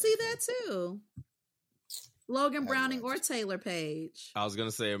 I can see that too. Logan Browning or Taylor Page. I was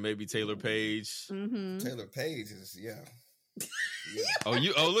gonna say, or maybe Taylor Page. Taylor Page is yeah. Oh,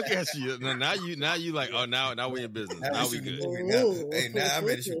 look at you. Now you like, oh, now we in business. Now we good. Hey, now I'm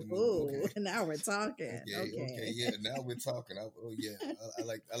ready to shoot the movie. Okay. Now we're talking. Okay. Yeah, now we're talking. I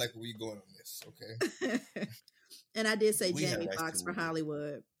like where you going on this. Okay. And I did say Jamie Foxx for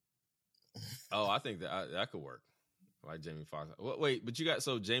Hollywood. Oh, I think that could work. Like Jamie Foxx. Wait, but you got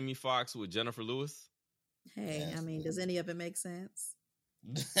Jamie Foxx with Jennifer Lewis? Hey, I mean, does any of it make sense?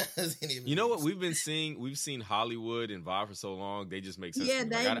 You know what we've seen Hollywood and Vibe for so long, they just make sense. Yeah,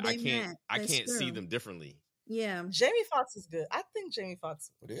 I can't see them differently. Yeah, Jamie Foxx is good. I think Jamie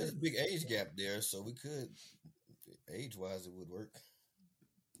Foxx. Well, there's a big age gap there, so we could, age wise, it would work.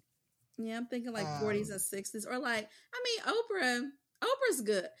 Yeah, I'm thinking like 40s and 60s, or like, I mean, Oprah's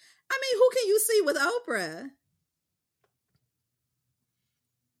good. I mean, who can you see with Oprah?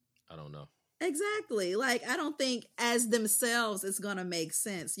 I don't know. Exactly. Like, I don't think as themselves it's going to make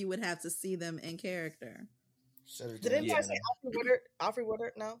sense. You would have to see them in character. Did anybody say Alfre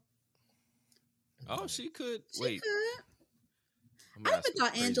Woodard? No. Oh, she could. She could. I even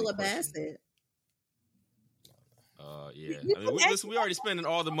thought Angela Bassett. Yeah. I mean, we already spending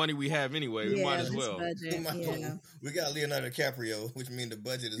all the money we have anyway. We might as well. We got Leonardo DiCaprio, which means the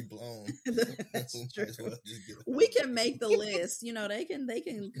budget is blown. That's true. We can make the list. You know, they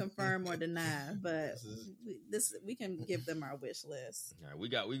can confirm or deny, but we can give them our wish list. All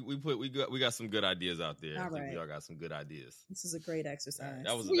right, we got some good ideas out there. All I think right. we all got some good ideas. This is a great exercise. Right,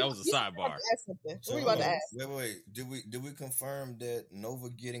 that was a sidebar. So we about to ask. Wait. Did we confirm that Nova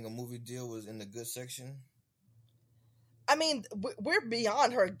getting a movie deal was in the good section? I mean, we're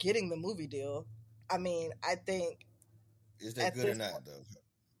beyond her getting the movie deal. I mean, I think... Is that good or not, though?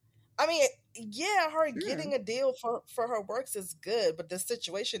 I mean, yeah, her getting a deal for her works is good, but the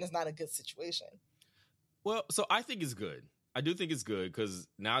situation is not a good situation. Well, so I think it's good. I do think it's good because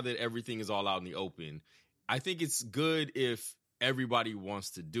now that everything is all out in the open, I think it's good if everybody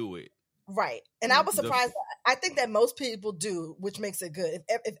wants to do it. Right. And I was surprised. I think that most people do, which makes it good.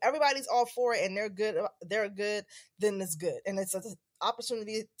 If everybody's all for it and they're good, then it's good. And it's an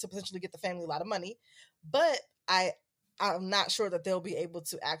opportunity to potentially get the family a lot of money. But I'm not sure that they'll be able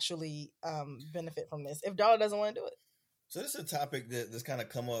to actually benefit from this if Darla doesn't want to do it. So this is a topic that's kind of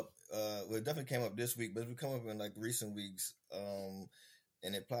come up. Well, it definitely came up this week, but it's come up in like recent weeks. And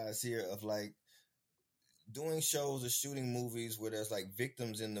it applies here of like, doing shows or shooting movies where there's like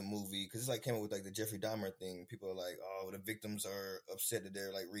victims in the movie, because it's like came up with like the Jeffrey Dahmer thing. People are like, oh, the victims are upset that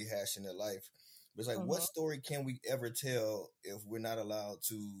they're like rehashing their life. But it's like, what story can we ever tell if we're not allowed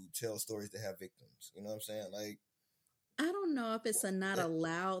to tell stories that have victims? You know what I'm saying? Like, I don't know if it's a not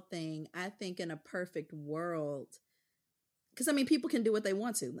allowed thing. I think in a perfect world, because I mean, people can do what they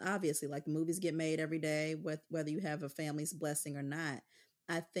want to. Obviously, like movies get made every day, whether you have a family's blessing or not.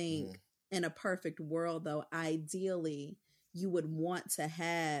 I think. In a perfect world, though, ideally, you would want to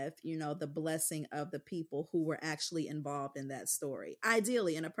have, you know, the blessing of the people who were actually involved in that story.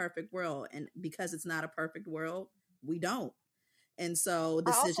 Ideally, in a perfect world. And because it's not a perfect world, we don't. And so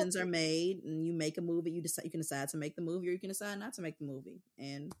decisions are made and you make a movie. You can decide to make the movie or you can decide not to make the movie.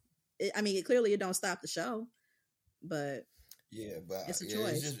 And clearly it don't stop the show, but... Yeah, but it's a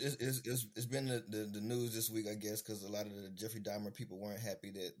choice. It's been the news this week, I guess, because a lot of the Jeffrey Dahmer people weren't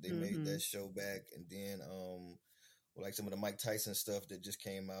happy that they made that show back, and then like some of the Mike Tyson stuff that just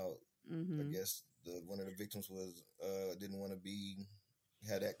came out. I guess one of the victims was didn't want to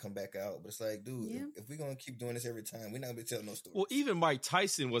have that come back out, but it's like, dude, if we're gonna keep doing this every time, we're not gonna tell no stories. Well, even Mike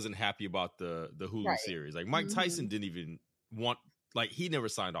Tyson wasn't happy about the Hulu series. Like Mike Tyson didn't even want, like he never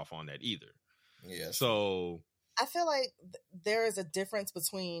signed off on that either. Yeah, so. I feel like there is a difference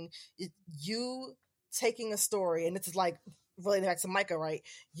between you taking a story, and it's like relating back to Micah, right?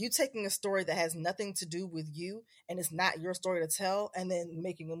 You taking a story that has nothing to do with you, and it's not your story to tell, and then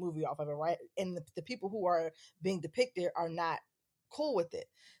making a movie off of it, right? And the people who are being depicted are not cool with it,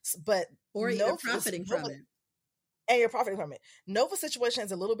 but you're profiting from it, and you're profiting from it. Nova's situation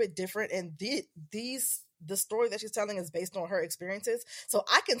is a little bit different, and the story that she's telling is based on her experiences. So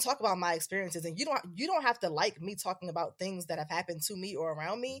I can talk about my experiences, and you don't have to like me talking about things that have happened to me or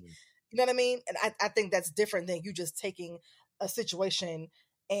around me. You know what I mean? And I think that's different than you just taking a situation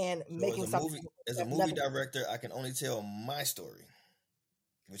and So making something. As a movie director, I can only tell my story,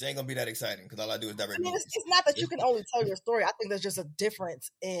 which ain't gonna be that exciting because all I do is direct. I mean, it's not that you can only tell your story. I think there's just a difference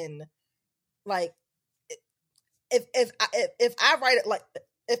in, like, if I write it, like,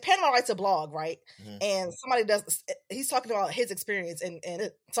 if Panama writes a blog, right, and somebody he's talking about his experience and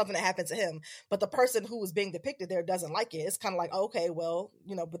something that happened to him, but the person who is being depicted there doesn't like it. It's kind of like, okay, well,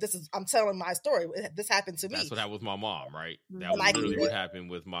 but I'm telling my story. This happened to me. That's what happened with my mom, right? That was literally what happened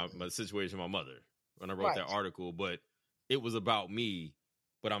with my situation with my mother when I wrote that article. But it was about me,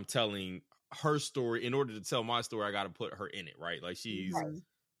 but I'm telling her story. In order to tell my story, I got to put her in it, right? Like she's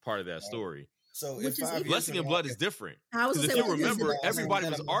part of that story. So Blessing in Blood is different. Because if you remember, everybody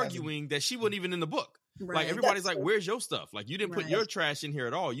was arguing that she wasn't even in the book. Right. Like everybody's like, "Where's your stuff? Like you didn't put your trash in here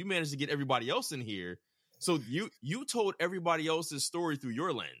at all. You managed to get everybody else in here. So you told everybody else's story through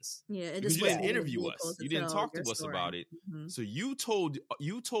your lens. Yeah, it just you didn't interview us. You didn't talk to us about it. Mm-hmm. So you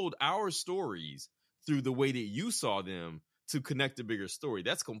told our stories through the way that you saw them to connect a bigger story.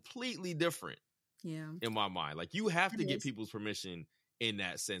 That's completely different. Yeah, in my mind, like you have to get people's permission in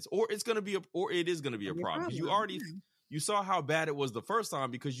that sense, or it is going to be a problem. You saw how bad it was the first time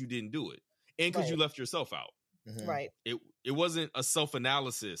because you didn't do it, and because you left yourself out. Mm-hmm. Right. It wasn't a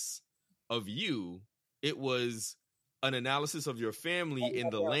self-analysis of you. It was an analysis of your family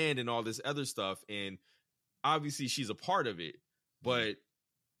and the land and all this other stuff. And obviously she's a part of it, but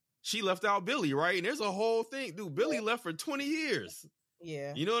she left out Billy, right? And there's a whole thing, dude. Billy left for 20 years.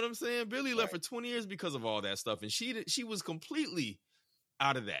 Yeah. You know what I'm saying? Billy left for 20 years because of all that stuff. And she was completely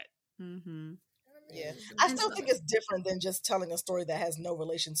out of that. Mm-hmm. Yeah. I still think it's different than just telling a story that has no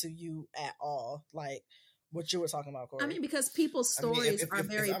relation to you at all. Like what you were talking about, Corey. I mean, because people's stories are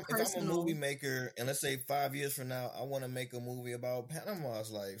very personal. If I'm a movie maker, and let's say 5 years from now, I want to make a movie about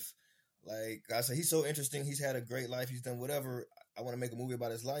Panama's life. Like I said, he's so interesting. He's had a great life. He's done whatever. I want to make a movie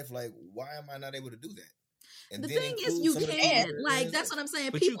about his life. Like, why am I not able to do that? And the thing is, you can. Like, that's what I'm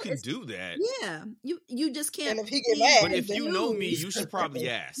saying. But people, you can do that. Yeah. You just can't. And if he get mad, but if you know me, you should probably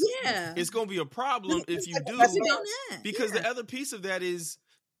ask. Yeah. It's going to be a problem if you do. Because the other piece of that is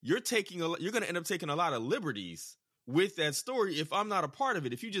you're going to end up taking a lot of liberties with that story if I'm not a part of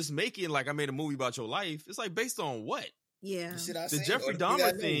it. If you just make it like I made a movie about your life, it's like based on what? Yeah. The Jeffrey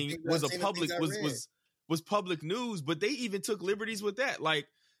Dahmer thing was was public news, but they even took liberties with that. Like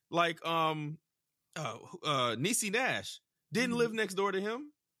Niecy Nash didn't live next door to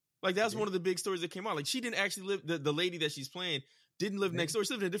him. Like that's one of the big stories that came out. Like she didn't actually live. The lady that she's playing didn't live next door.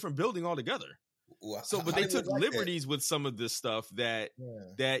 She lived in a different building altogether. Well, so, but they took liberties with some of this stuff that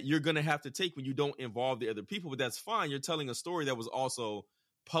you're gonna have to take when you don't involve the other people. But that's fine. You're telling a story that was also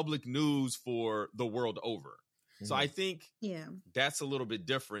public news for the world over. Mm-hmm. So I think that's a little bit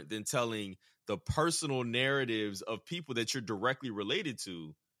different than telling the personal narratives of people that you're directly related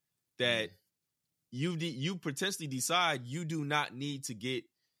to. That you potentially decide you do not need to get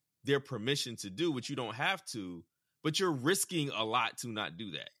their permission to do, which you don't have to, but you're risking a lot to not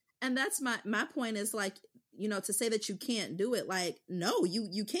do that. And that's my point is like, to say that you can't do it, like, no,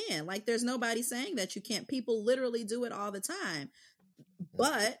 you can. Like, there's nobody saying that you can't. People literally do it all the time.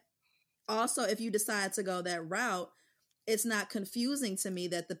 But also, if you decide to go that route, it's not confusing to me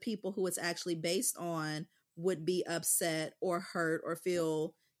that the people who it's actually based on would be upset or hurt or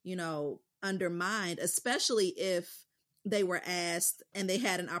feel, undermined, especially if they were asked and they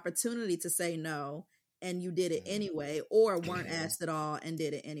had an opportunity to say no and you did it anyway, or weren't asked at all and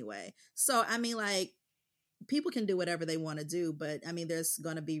did it anyway. So, I mean, like, people can do whatever they want to do, but I mean, there's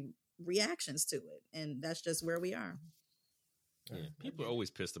going to be reactions to it, and that's just where we are. Yeah, people are always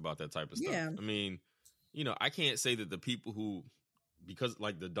pissed about that type of stuff. Yeah. I mean, I can't say that the people who, because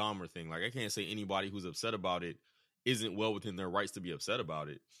like the Dahmer thing, like I can't say anybody who's upset about it isn't well within their rights to be upset about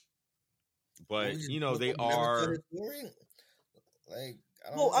it. But they are. Like, I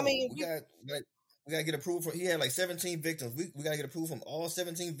don't know. I mean, we gotta get approval from. He had like 17 victims. We gotta get approval from all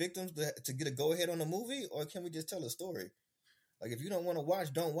 17 victims to get a go ahead on the movie, or can we just tell a story? Like, if you don't want to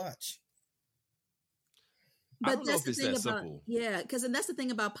watch, don't watch. But I don't know if it's that simple. Yeah, because that's the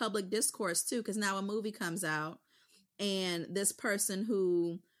thing about public discourse too. Because now a movie comes out, and this person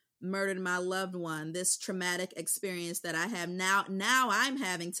who murdered my loved one, this traumatic experience that I have now I'm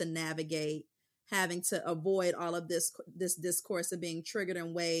having to navigate, having to avoid all of this discourse of being triggered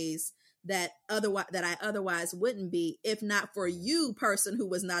in ways that I otherwise wouldn't be, if not for you, person who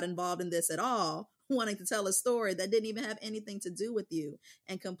was not involved in this at all, wanting to tell a story that didn't even have anything to do with you,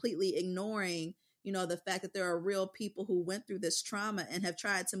 and completely ignoring the fact that there are real people who went through this trauma and have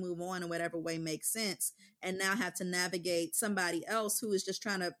tried to move on in whatever way makes sense, and now have to navigate somebody else who is just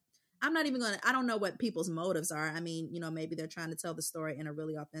trying to I'm not even going to, I don't know what people's motives are. I mean, maybe they're trying to tell the story in a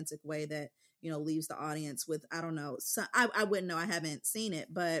really authentic way that, leaves the audience with, I don't know. So I wouldn't know. I haven't seen it.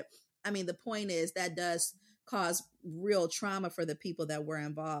 But I mean, the point is that does cause real trauma for the people that were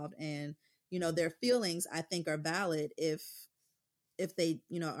involved. And, their feelings, I think, are valid if they,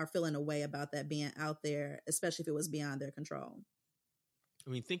 are feeling a way about that being out there, especially if it was beyond their control.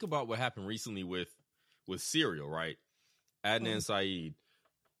 I mean, think about what happened recently with Serial, right? Adnan Syed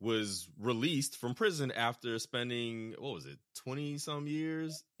was released from prison after spending, 20 some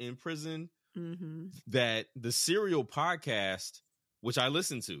years in prison. Mm-hmm. That the Serial podcast, which I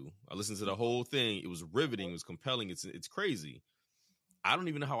listened to the whole thing. It was riveting. It was compelling. It's crazy. I don't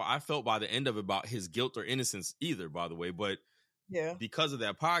even know how I felt by the end of it about his guilt or innocence either, by the way. But yeah, because of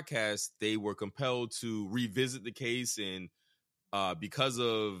that podcast, they were compelled to revisit the case, and because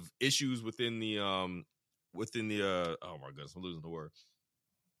of issues within the oh my goodness, I'm losing the word.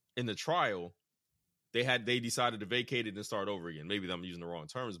 In the trial, they decided to vacate it and start over again. Maybe I'm using the wrong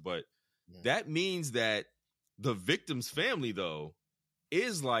terms, but that means that the victim's family, though,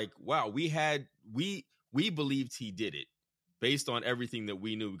 is like, wow, we believed he did it based on everything that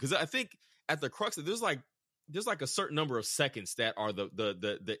we knew. Because I think at the crux of there's like a certain number of seconds that are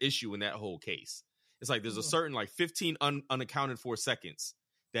the issue in that whole case. It's like there's a certain like 15 unaccounted for seconds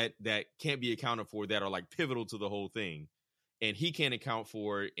that can't be accounted for that are like pivotal to the whole thing, and he can't account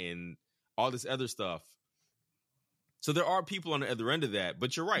for it and all this other stuff. So there are people on the other end of that,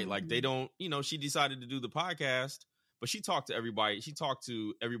 but you're right. Like they don't, she decided to do the podcast, but she talked to everybody. She talked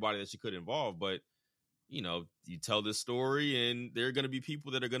to everybody that she could involve. But, you tell this story and there are going to be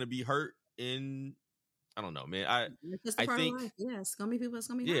people that are going to be hurt. And I don't know, man. I think, it's going to be people that's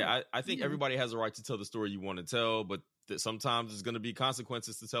going to be hurt. Yeah, I think everybody has a right to tell the story you want to tell, but sometimes there's going to be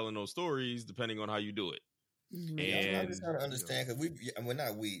consequences to telling those stories depending on how you do it. And I'm just trying to understand because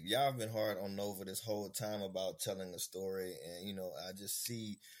y'all have been hard on Nova this whole time about telling a story, and I just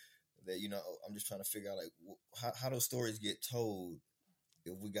see that I'm just trying to figure out like how those stories get told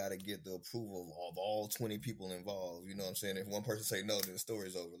if we got to get the approval of all 20 people involved. You know what I'm saying? If one person say no, then the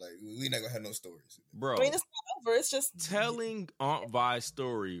story's over. Like we not gonna have no stories, bro. I mean, it's not over. It's just telling Aunt Vi's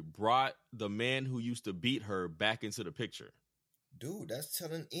story brought the man who used to beat her back into the picture. Dude, that's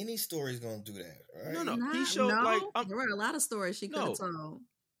telling any story's gonna do that, right? No. He showed there were a lot of stories she could have told.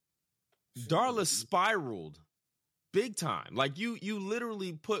 Darla spiraled big time. Like you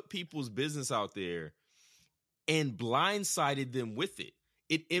literally put people's business out there and blindsided them with it.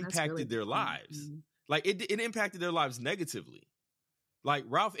 It impacted their lives. Mm-hmm. Like it impacted their lives negatively. Like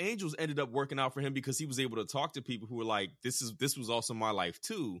Ralph Angels ended up working out for him because he was able to talk to people who were like, this was also my life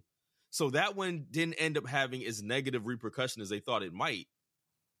too. So that one didn't end up having as negative repercussion as they thought it might.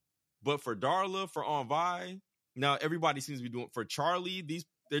 But for Darla, for Aunt Vi, now everybody seems to be doing, for Charlie,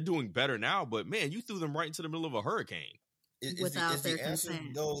 they're doing better now, but man, you threw them right into the middle of a hurricane. Without is their the answer,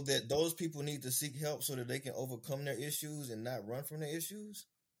 consent. though, that those people need to seek help so that they can overcome their issues and not run from their issues?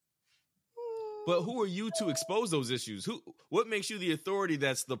 But who are you to expose those issues? What makes you the authority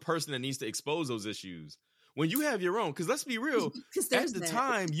that's the person that needs to expose those issues? When you have your own, because let's be real, at the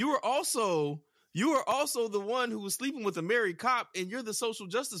time, you were also the one who was sleeping with a married cop, and you're the social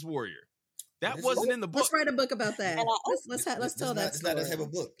justice warrior. That wasn't in the book. Let's write a book about that. Let's tell that story. It's not that type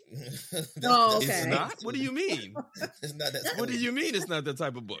of book. Okay. It's not? What do you mean? It's not that. What do you mean it's not that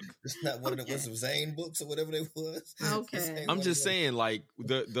type of book? It's not one of the Zane books or whatever they was. Okay. I'm just saying, like,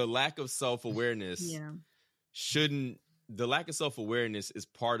 the lack of self-awareness shouldn't... The lack of self-awareness is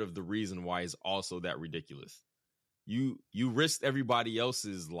part of the reason why it's also that ridiculous. You risked everybody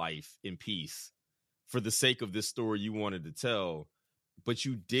else's life in peace for the sake of this story you wanted to tell, but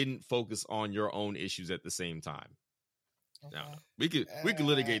you didn't focus on your own issues at the same time. Okay. No, we could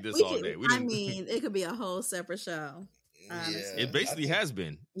litigate this all day. It could be a whole separate show. Honestly. It basically has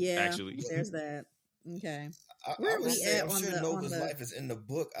been. Yeah, actually. There's that. Okay. I'm sure Nova's life is in the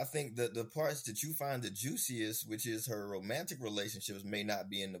book. I think that the parts that you find the juiciest, which is her romantic relationships, may not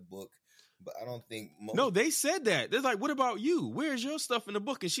be in the book. But I don't think No, they said that. They're like, what about you? Where's your stuff in the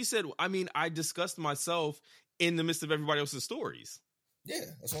book? And she said, I mean, I discussed myself in the midst of everybody else's stories. Yeah,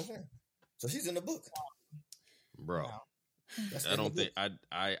 that's what I'm saying. So she's in the book. Bro. I don't think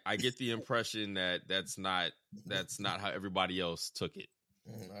I get the impression that that's not how everybody else took it.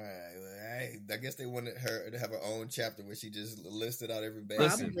 All right. I guess they wanted her to have her own chapter where she just listed out every bad.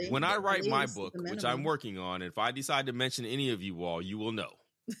 Listen, when I write my book, which I'm working on, if I decide to mention any of you all, you will know.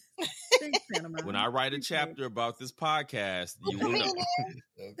 Thanks, Panama. When I write a chapter about this podcast, you will know.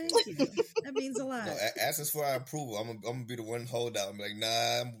 Okay. Thank you. That means a lot. No, ask us for our approval. I'm gonna be the one hold out. I'm like,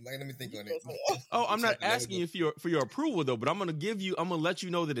 nah. Let me think on it. Oh, I'm not asking you for your approval though, but I'm gonna let you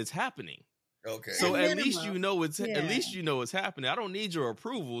know that it's happening. Okay. So At at least you know it's Yeah. at least you know it's happening. I don't need your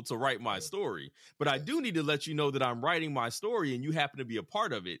approval to write my story, but I do need to let you know that I'm writing my story and you happen to be a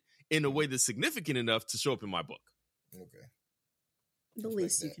part of it in a way that's significant enough to show up in my book. Okay. The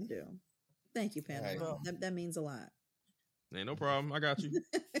least you can do. Thank you, Panama. Right. That means a lot. Ain't no problem. I got you.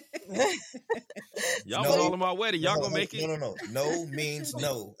 Mm-hmm. Y'all was all in my wedding. Y'all gonna make it? No. No means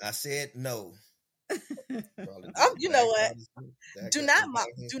no. I said no. You know what? Do not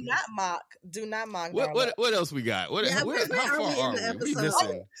mock. What else we got? Yeah, How where far are we in are the we? We episode?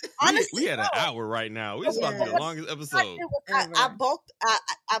 missing. Honestly, We had an hour right now. This is about to be the longest episode.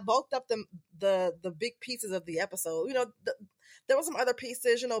 I bulked up the big pieces of the episode. You know, there were some other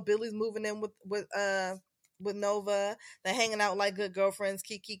pieces. You know, Billy's moving in with Nova. They're hanging out like good girlfriends.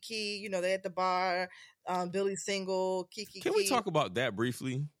 Kiki. You know, they're at the bar. Billy's single. Kiki. Can we talk about that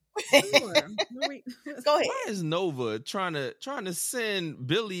briefly? Sure. Go ahead. Why is Nova trying to send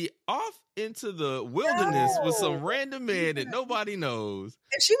Billy off into the wilderness with some random man that nobody knows?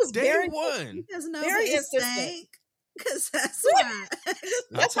 And she was Day very one. Because Nova Very is insistent. stank. Because that's why.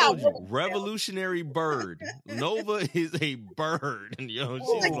 I told you, revolutionary bird. Nova is a bird. You know,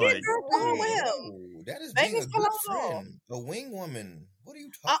 she's Like, like, girl, go home with him. That is Vegas being a good Colombo. friend, a wing woman. What are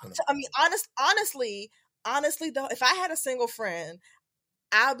you talking about? I mean, honestly, though, if I had a single friend,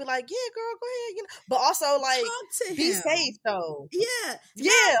 I'd be like, yeah, girl, go ahead. You know, but also like, Talk to be him. safe though. Yeah.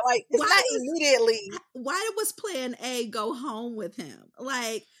 Yeah, like it's Why not was- immediately. Why was plan A go home with him?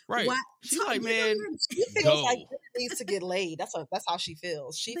 Like, right. why? She's talk- like, you man, know, She feels go. like Billy needs to get laid. That's how she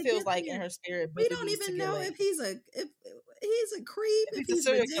feels. She But feels get like me- in her spirit. we Billy don't needs to even get know laid. if he's a creep, If if he's a he's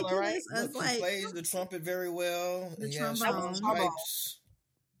serial ridiculous. killer, right? It's Look, he like, plays the trumpet very well. The He has trombone. stripes.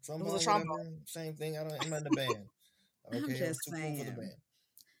 Trombone, a trombone. whatever. Same thing. I'm not in the band. I'm Okay, just too cool for the saying. band.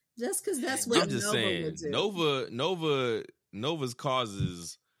 just because that's what I'm just Nova saying, would do. Nova's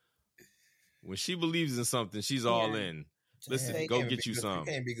causes. When she believes in something, she's all Yeah. in. Listen, Damn, go can't get be you good- some.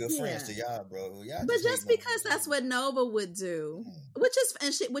 We can't be good friends to y'all, bro. Y'all But just hating on because me. that's what Nova would do,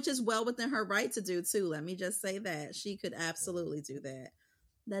 which is well within her right to do too. Let me just say that she could absolutely do that.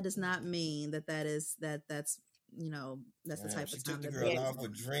 That does not mean that's that's the type She of took time the that girl Billy's out for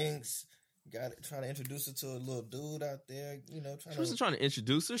on. drinks. Trying to introduce her to a little dude out there. You know, She wasn't trying to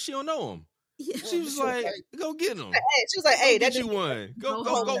introduce her. She don't know him. Yeah. She was like, "Go get him. Hey, she was like, "Hey, Go that get you dude, one. Go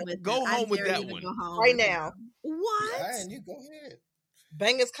home with go it. I home with dare that you to one." go home right with now. him. What? Yeah, and you go ahead.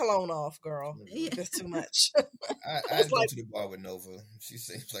 bang his cologne off, girl. Yeah. It's too much." I'd go to the bar with Nova. She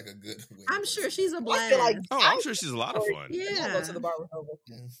seems like a good wing I'm person. sure she's a I blast. feel like Oh, I'm sure she's a lot of fun. I'll Yeah, go to the bar with her.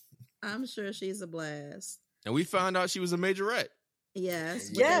 I'm sure she's a blast. And we found out she was a majorette. Yes.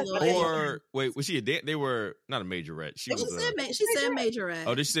 with Yes, the but little- Or wait, was she a they were not a majorette. She She was said, a she said majorette.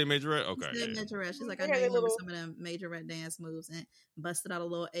 Oh, did she say majorette? Okay. She said yeah. majorette. She's like, They I know had you a remember little- some of them majorette dance moves, and busted out a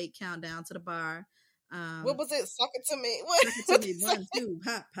little 8 countdown to the bar. What was it? Suck it to me. Suck it to me, 1, 2,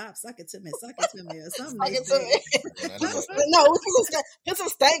 pop, suck it to me, or something. Suck they it to said. me. I don't know. No, put some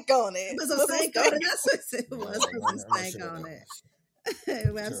stank on it. Put some stank on it. That's what it was. Put some stank on it.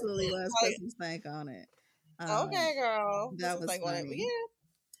 It absolutely was. Put some stank on it. Okay, girl. that Put some was stank on it. funny. Yeah.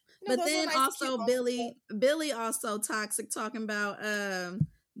 But those are then nice and also cute. Billy also toxic, talking about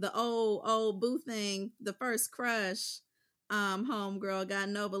the old boo thing, the first crush. Homegirl got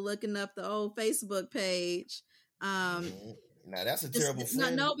Nova looking up the old Facebook page. Now that's a terrible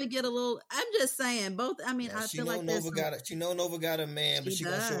friend. Nova get a little. I'm just saying both. I mean, Now, I she feel know like Nova got it. She know Nova got a man, but She she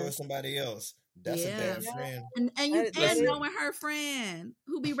gonna show her does. somebody else. That's a Yeah. bad friend. and Listen. knowing her friend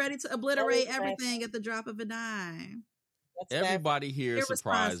who be ready to obliterate Very everything at the drop of a dime. That's bad. Everybody here is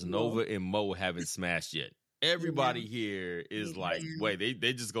surprised Irresponsible. Nova and Mo haven't smashed yet. Everybody here is like, Yeah. wait,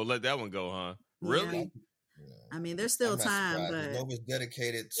 they just gonna let that one go, huh? Yeah. Really? I mean, there's still I'm not time, surprised, 'cause but Nova's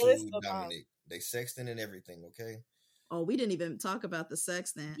dedicated There is to still time. Dominic. They sexting and everything. Okay. oh, we didn't even talk about the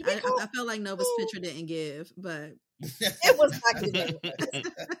sex then. You I know- felt like Nova's picture didn't give, but It was not given.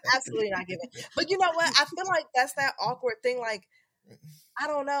 Absolutely not given. But you know what? I feel like that's that awkward thing. Like, I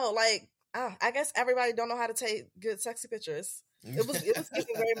don't know. Like, I guess everybody don't know how to take good sexy pictures. It was getting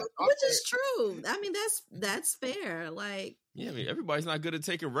very much awkward. which is true. I mean, that's fair. Like, Yeah, I mean, everybody's not good at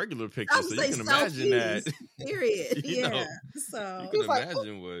taking regular I pictures, would so you say can imagine that. selfies, period. You Yeah. know. So You can was like,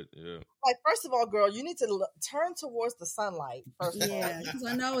 imagine what, yeah. Like, first of all, girl, you need to turn towards the sunlight. First of all, yeah, because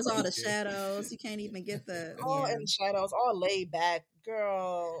I know it's all the shadows. You can't even get the all yeah. in the shadows, all laid back,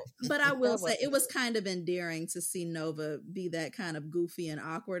 girl. But I will say it was kind of endearing to see Nova be that kind of goofy and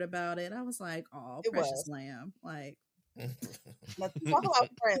awkward about it. I was like, oh, precious lamb. Like, talk about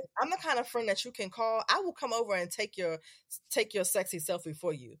friends. I'm the kind of friend that you can call. I will come over and take your sexy selfie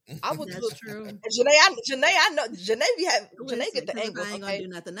for you. I will. That's true. Janae, I know Janae get the angle. I ain't gonna do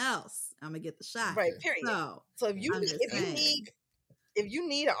nothing else. I'm gonna get the shot. Right. Period. So if you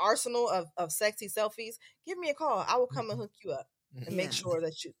need an arsenal of sexy selfies, give me a call. I will come and hook you up and make sure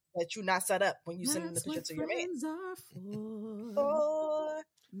that you're not set up when you send in the picture to your man.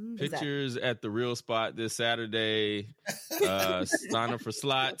 Pictures at the real spot this Saturday. Sign up for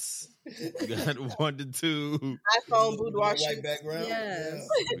slots. We got 1 to 2. iPhone boudoir white background. Yes.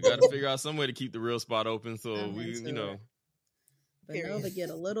 We got to figure out some way to keep the real spot open. So But Nova get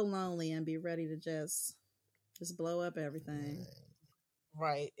a little lonely and be ready to just blow up everything.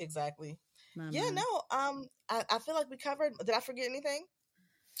 Right. Exactly. I feel like we covered. Did I forget anything?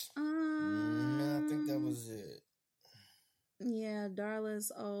 No, I think that was it. Yeah,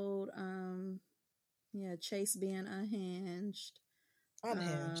 Darla's old. Chase being unhinged.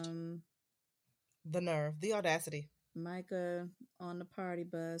 The nerve, the audacity. Micah on the party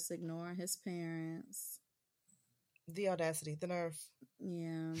bus ignoring his parents. The audacity, the nerve.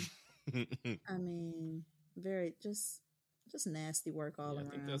 Yeah. I mean, very just nasty work all around.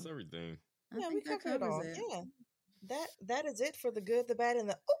 I think that's everything. I think we covered it all. Yeah. That is it for the good, the bad, and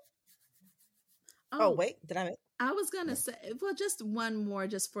the Oh wait, did I miss? I was gonna say, well, just one more,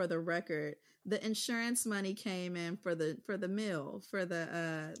 just for the record. The insurance money came in for the meal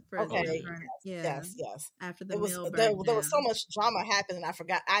yes. After the meal, there was so much drama happening. I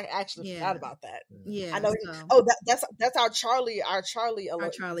forgot. I actually forgot about that. Yeah, I know. That's our Charlie. Our Charlie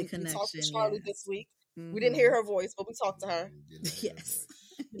connection. We talked to Charlie this week. Mm-hmm. We didn't hear her voice, but we talked to her. Yes.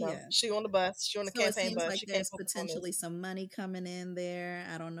 She on the bus. She on the campaign bus. Like she there's potentially some money coming in there.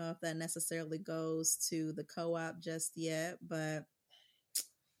 I don't know if that necessarily goes to the co-op just yet, but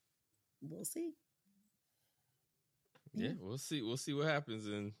we'll see. Yeah, we'll see. We'll see what happens,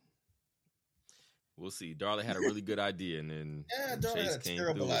 and we'll see. Darla had a really good idea, and then Darla had a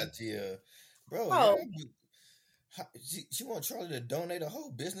terrible idea, bro. She want Charlie to donate a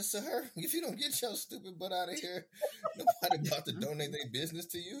whole business to her. If you don't get your stupid butt out of here, nobody about to donate their business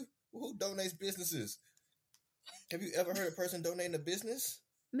to you. Who donates businesses? Have you ever heard a person donating a business?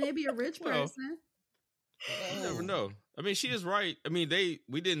 Maybe a rich person. You never know. I mean, she is right. I mean,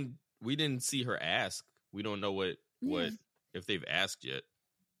 we didn't see her ask. We don't know what if they've asked yet.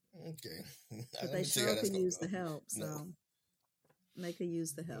 Okay, but they sure could use the help. So they could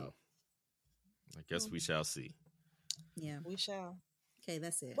use the help. I guess we shall see. Yeah, we shall. Okay,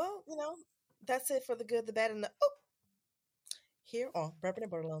 that's it. Well, that's it for the good, the bad, and the here on Bourbon and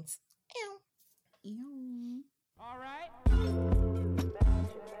Borderlands. All right.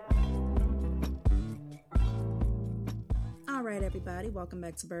 All right, everybody. Welcome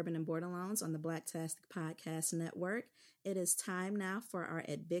back to Bourbon and Borderlands on the Blacktastic Podcast Network. It is time now for our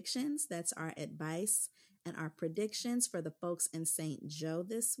advictions. That's our advice and our predictions for the folks in St. Joe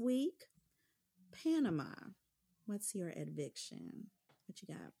this week. Panama. What's your adviction? What you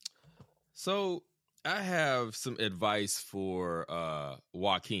got? So I have some advice for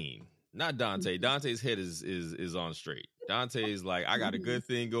Joaquin, not Dante. Dante's head is on straight. Dante's like, I got a good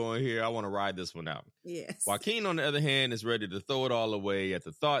thing going here. I want to ride this one out. Yes. Joaquin, on the other hand, is ready to throw it all away at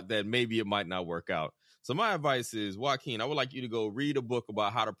the thought that maybe it might not work out. So my advice is, Joaquin, I would like you to go read a book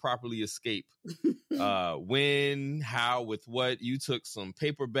about how to properly escape. When, how, with what. You took some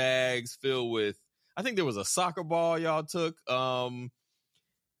paper bags filled with, I think there was a soccer ball y'all took. Not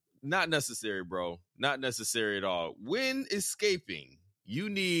necessary, bro. Not necessary at all. When escaping, you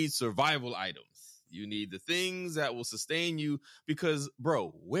need survival items. You need the things that will sustain you because,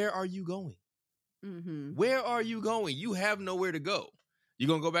 bro, where are you going? Mm-hmm. Where are you going? You have nowhere to go. You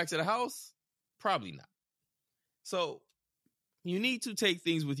going to go back to the house? Probably not. So you need to take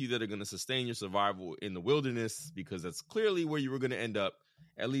things with you that are going to sustain your survival in the wilderness because that's clearly where you were going to end up,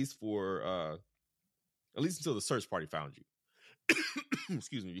 at least until the search party found you.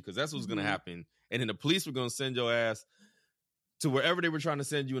 Excuse me, because that's what's going to happen. And then the police were going to send your ass to wherever they were trying to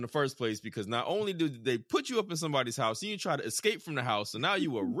send you in the first place, because not only did they put you up in somebody's house, you try to escape from the house, so now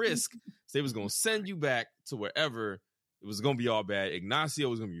you were risk. So they was going to send you back to wherever. It was going to be all bad. Ignacio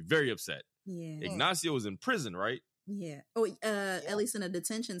was going to be very upset. Yeah. Ignacio was in prison, right? Yeah. Oh, at least in a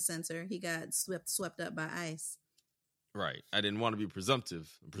detention center, he got swept up by ICE. Right. I didn't want to be presumptuous,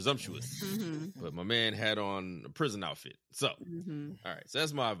 but my man had on a prison outfit. So, all right. So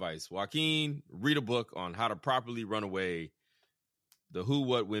that's my advice. Joaquin, read a book on how to properly run away. The who,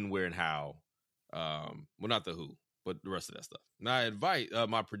 what, when, where, and how. Well, not the who. but the rest of that stuff.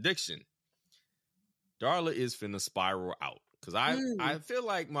 My prediction, Darla is finna spiral out. Because I feel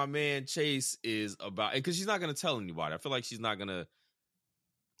like my man Chase is about, because she's not going to tell anybody. I feel like she's not going to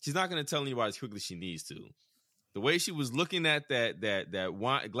tell anybody as quickly as she needs to. The way she was looking at that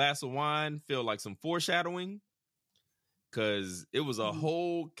wine, glass of wine felt like some foreshadowing, because it was a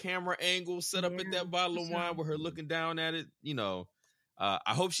whole camera angle set up at that bottle of wine with her looking down at it. You know,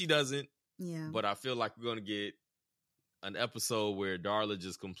 I hope she doesn't. Yeah. But I feel like we're going to get an episode where Darla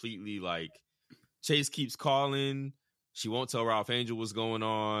just completely, like, Chase keeps calling. She won't tell Ralph Angel what's going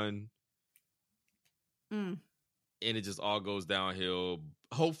on. And it just all goes downhill.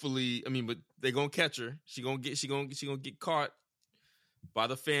 Hopefully, I mean, but they're gonna catch her. She gonna get caught by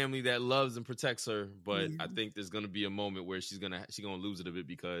the family that loves and protects her. But I think there's gonna be a moment where she's gonna lose it a bit,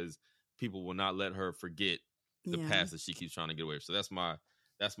 because people will not let her forget the past that she keeps trying to get away from. So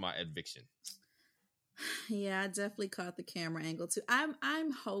that's my eviction. Yeah, I definitely caught the camera angle too.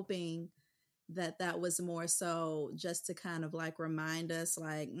 I'm hoping that was more so just to kind of like remind us,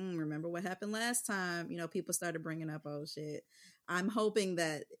 like, remember what happened last time? You know, people started bringing up, oh shit. I'm hoping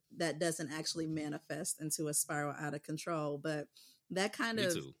that doesn't actually manifest into a spiral out of control, but that kind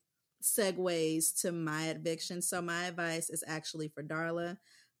of segues to my eviction. So my advice is actually for Darla.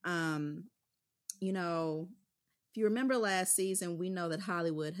 You know, if you remember last season, we know that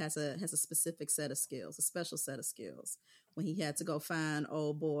Hollywood has a specific set of skills, a special set of skills, when he had to go find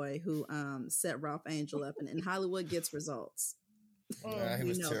old boy who set Ralph Angel up, and Hollywood gets results. He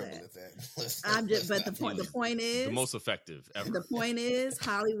was terrible at that. But the point is the most effective ever. The point is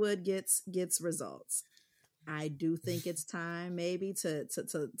Hollywood gets results. I do think it's time maybe to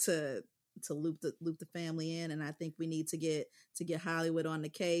loop the family in, and I think we need to get Hollywood on the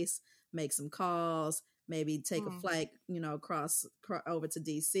case, make some calls, maybe take a flight, you know, cross over to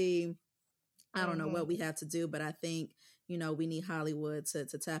DC. I don't know what we have to do, but I think, you know, we need Hollywood to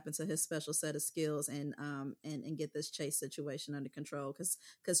tap into his special set of skills and get this Chase situation under control,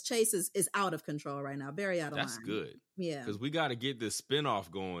 because Chase is out of control right now, very out of line. That's good. Yeah, because we got to get this spinoff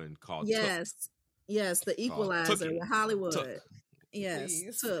going called Yes, the Equalizer with Hollywood. Took.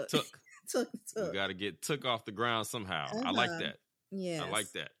 Yes, Took. We got to get Took off the ground somehow. I like that. Yeah, I like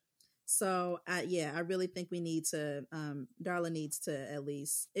that. So, I really think we need to, Darla needs to at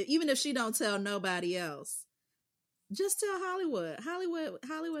least, even if she don't tell nobody else, just tell Hollywood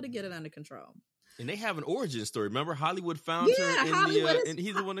to get it under control. And they have an origin story. Remember, Hollywood found her and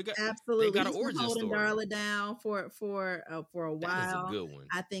he's the one that got, absolutely. They got an origin holding story. Darla down for a while. That is a good one.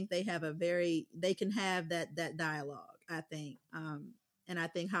 I think they have they can have that dialogue, I think. And I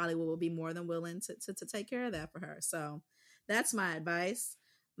think Hollywood will be more than willing to take care of that for her. So that's my advice.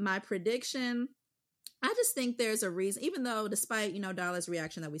 My prediction, I just think there's a reason, even though despite, you know, Darla's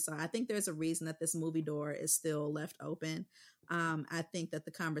reaction that we saw, I think there's a reason that this movie door is still left open. I think that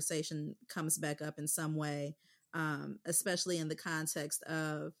the conversation comes back up in some way, especially in the context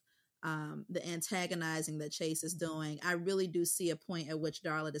of the antagonizing that Chase is doing. I really do see a point at which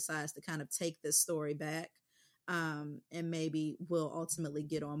Darla decides to kind of take this story back, and maybe will ultimately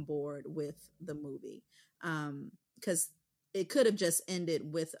get on board with the movie. Because it could have just ended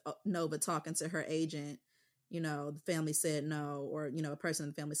with Nova talking to her agent, you know, the family said no, or, you know, a person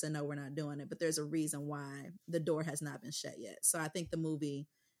in the family said, no, we're not doing it. But there's a reason why the door has not been shut yet. So I think the movie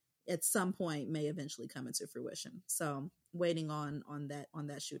at some point may eventually come into fruition. So waiting on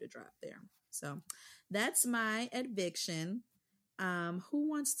that shoe to drop there. So that's my eviction. Who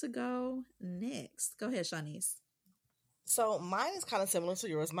wants to go next? Go ahead, Shanice. So mine is kind of similar to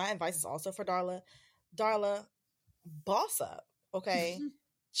yours. My advice is also for Darla. Darla, boss up, okay?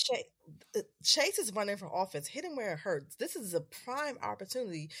 Chase is running for office. Hit him where it hurts. This is a prime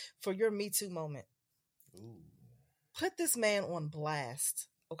opportunity for your Me Too moment. Ooh. Put this man on blast,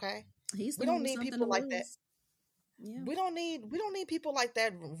 okay? We don't need people like that. Yeah. We don't need people like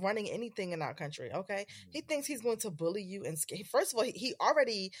that running anything in our country, okay? He thinks he's going to bully you and first of all, he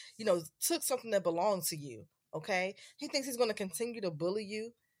already, you know, took something that belonged to you, okay? He thinks he's going to continue to bully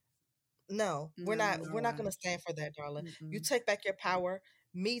you. No, we're not going to stand for that, Darla. Mm-hmm. You take back your power.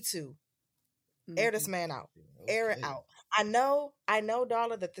 Me too. Mm-hmm. Air this man out. Okay. Air it out. I know,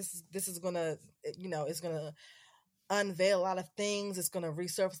 Darla, that this is going to, you know, it's going to unveil a lot of things. It's going to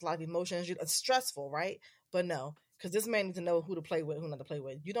resurface a lot of emotions. It's stressful, right? But no, because this man needs to know who to play with, who not to play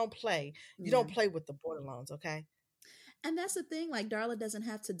with. You don't play. You don't play with the borderlines, okay? And that's the thing, like Darla doesn't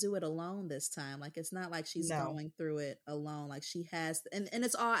have to do it alone this time. Like it's not like she's going through it alone. Like she has, and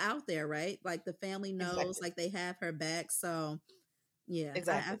it's all out there, right? Like the family knows, like they have her back. So yeah,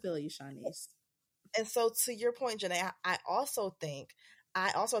 exactly. I feel you, Shanice. And so to your point, Janae, I also think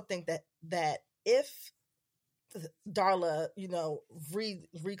that if Darla,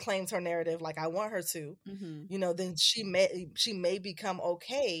 reclaims her narrative like I want her to, then she may become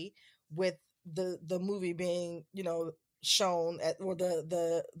okay with the movie being, shown or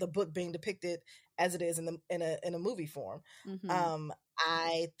the book being depicted as it is in a movie form.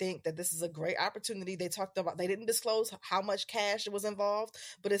 I think that this is a great opportunity. They didn't disclose how much cash was involved,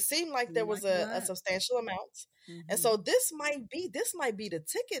 but it seemed like there was a substantial amount. And so this might be the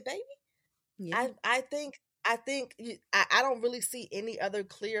ticket, baby. Yeah. I think I don't really see any other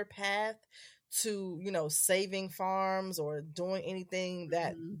clear path to, saving farms or doing anything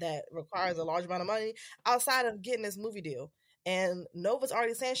that requires a large amount of money outside of getting this movie deal. And Nova's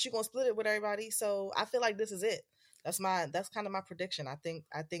already saying she's gonna split it with everybody. So I feel like this is it. That's kind of my prediction. I think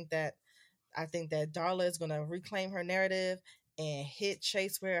that Darla is gonna reclaim her narrative and hit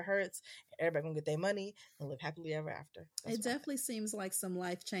Chase where it hurts. Everybody gonna get their money and live happily ever after. It definitely seems like some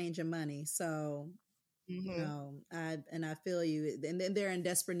life-changing money. So, I feel you. And then they're in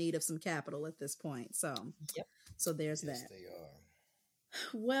desperate need of some capital at this point. So, so there's that. They are.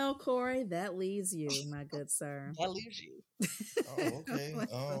 Well, Corey, that leaves you, my good sir. That leaves you. Oh, okay.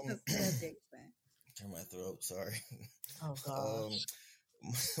 Clear my throat. Sorry. Oh gosh.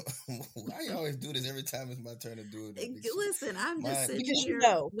 Why you always do this every time it's my turn to do it? Listen, I'm just sitting here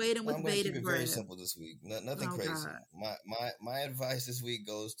waiting with bated breath. Very simple this week. Nothing crazy. God. My advice this week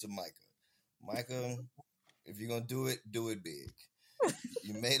goes to Micah. Micah, if you're gonna do it big.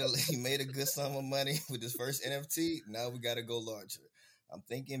 You made a good sum of money with this first NFT. Now we got to go larger. I'm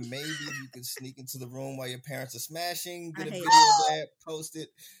thinking maybe you could sneak into the room while your parents are smashing, get a video of that, post it.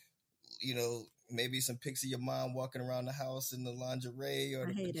 Maybe some pics of your mom walking around the house in the lingerie or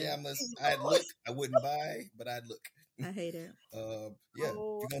the pajamas. I'd look. I wouldn't buy, but I'd look. I hate it. If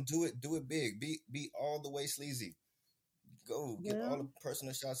you're gonna do it big. Be all the way sleazy. Go get all the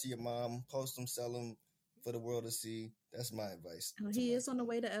personal shots of your mom, post them, sell them for the world to see. That's my advice. He is on the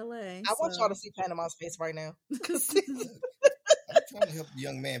way to LA. I want y'all to see Panama's face right now. I'm trying to help the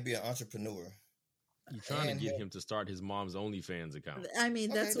young man be an entrepreneur. You're trying to get him to start his mom's OnlyFans account. I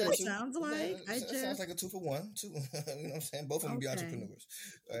mean, that's what it sounds like. Sounds like a 2-for-1. You know what I'm saying? Both of them be entrepreneurs.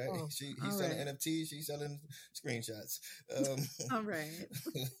 All right. He's selling NFTs. She's selling screenshots. All right.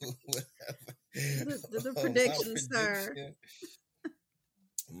 The prediction, sir.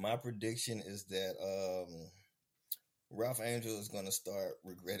 My prediction is that Ralph Angel is going to start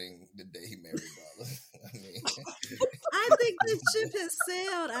regretting the day he married Darla. I think the ship has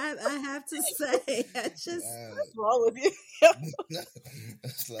sailed. I have to say, what's wrong with you?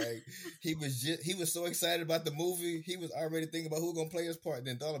 It's like he was so excited about the movie, he was already thinking about who was going to play his part.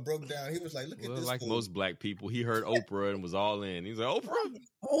 Then Darla broke down. He was like, "Look at this." Like fool. Most black people, he heard Oprah and was all in. He was like, "Oprah,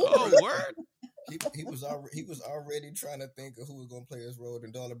 oh word." He was already trying to think of who was going to play his role.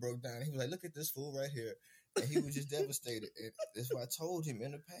 Then Darla broke down. He was like, "Look at this fool right here." And he was just devastated. And that's what I told him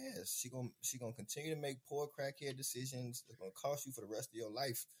in the past. She gonna continue to make poor crackhead decisions. It's gonna cost you for the rest of your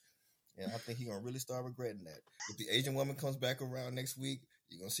life. And I think he's gonna really start regretting that. If the Asian woman comes back around next week,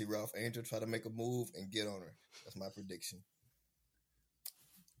 you're gonna see Ralph Angel try to make a move and get on her. That's my prediction.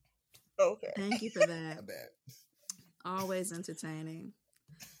 Okay. Thank you for that. Not bad. Always entertaining.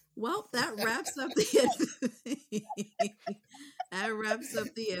 Well, that wraps up the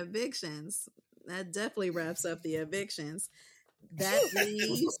evictions. That definitely wraps up the evictions. That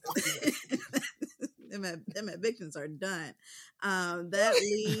leaves them evictions are done. That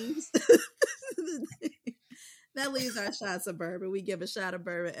leaves our shots of bourbon. We give a shot of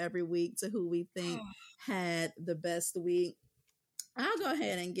bourbon every week to who we think had the best week. I'll go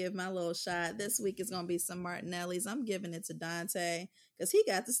ahead and give my little shot. This week is going to be some Martinelli's. I'm giving it to Dante because he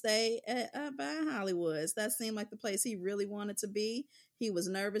got to stay at by Hollywood's. That seemed like the place he really wanted to be. He was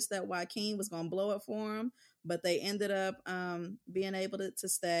nervous that Joaquin was going to blow it for him, but they ended up being able to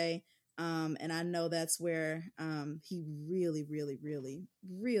stay. And I know that's where he really, really, really,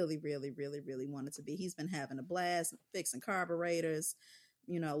 really, really, really, really wanted to be. He's been having a blast, fixing carburetors,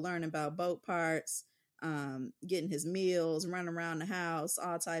 learning about boat parts. Getting his meals, running around the house,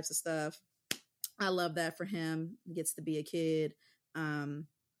 all types of stuff. I love that for him. He gets to be a kid.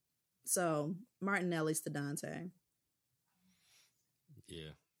 So Martinelli's to Dante. Yeah,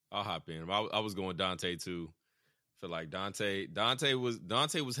 I'll hop in. I was going Dante too. Feel like Dante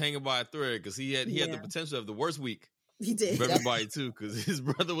was hanging by a thread because he had the potential of the worst week. He did for everybody too, because his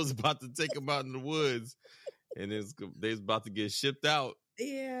brother was about to take him out in the woods, and they was about to get shipped out.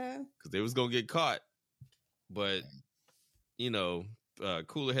 Yeah, because they was gonna get caught. But,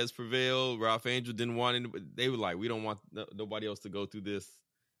 cooler heads prevailed. Ralph Angel didn't want anybody. They were like, we don't want nobody else to go through this.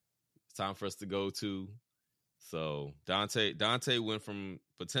 It's time for us to go to. So Dante went from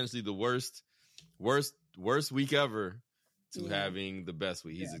potentially the worst worst week ever to having the best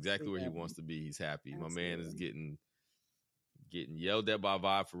week. He's exactly where he wants to be. He's happy. Absolutely. My man is getting yelled at by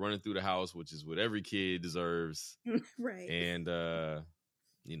Vibe for running through the house, which is what every kid deserves. Right. And,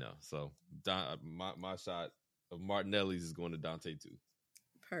 so my shot of Martinelli's is going to Dante too.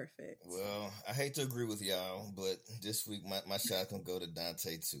 Perfect. Well, I hate to agree with y'all, but this week my shot can go to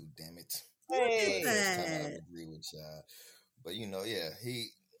Dante too. Damn it! Hey, I agree with y'all, but he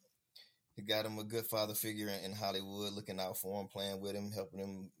got him a good father figure in Hollywood, looking out for him, playing with him, helping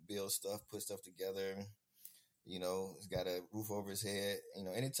him build stuff, put stuff together. He's got a roof over his head.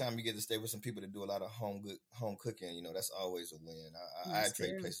 Anytime you get to stay with some people that do a lot of home cooking, that's always a win. I'd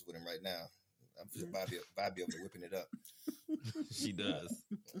trade places with him right now. I'm sure Bobby over there whipping it up. She does.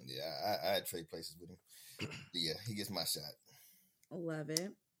 Yeah, I'd trade places with him. Yeah, he gets my shot. Love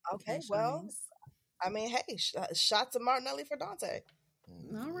it. Okay, well, I mean, hey, shots of Martinelli for Dante.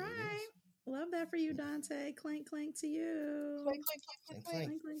 All right. Love that for you, Dante. Clank, clank to you. Clank, clank, clank, clank,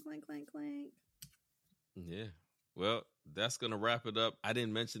 clank, clank, clank, clank, clank. Yeah. Well, that's going to wrap it up. I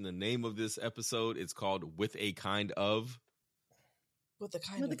didn't mention the name of this episode. It's called With a Kind of. With a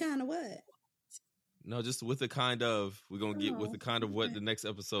kind of what? No, just with a kind of. We're going to get with the kind of what the next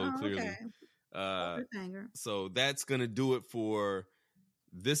episode, clearly. Okay. So that's going to do it for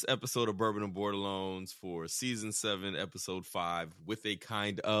this episode of Bourbon and Borderlones for season 7, episode 5, With a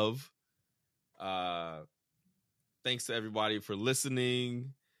Kind of. Thanks to everybody for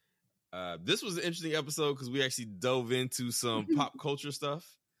listening. This was an interesting episode because we actually dove into some pop culture stuff.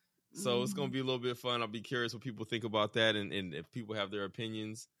 So it's going to be a little bit fun. I'll be curious what people think about that. And if people have their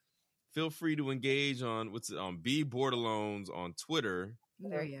opinions, feel free to engage on B Borderlones on Twitter.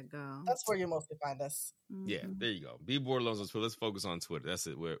 There you go. That's where you mostly find us. Yeah, there you go. B Borderlones on Twitter. Let's focus on Twitter. That's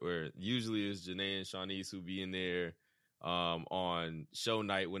it. Where usually it's Janae and Shanice who be in there on show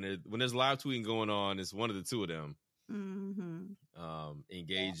night. When there's live tweeting going on, it's one of the two of them.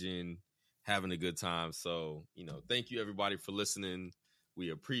 Engaging, having a good time. So, thank you everybody for listening. We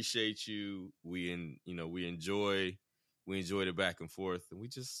appreciate you. We enjoy the back and forth, and we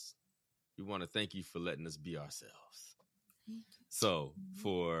want to thank you for letting us be ourselves. So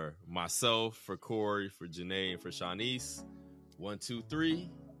for myself, for Corey, for Janae, and for Shanice, 1, 2, 3.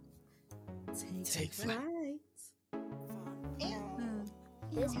 Take flight.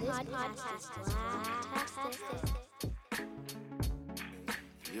 This podcast is fantastic.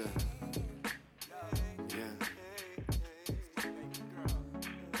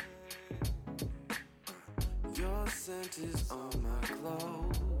 Your scent is on my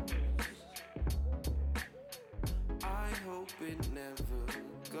clothes. I hope it never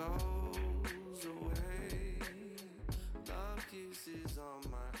goes away. Love kisses on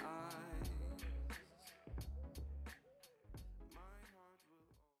my eyes.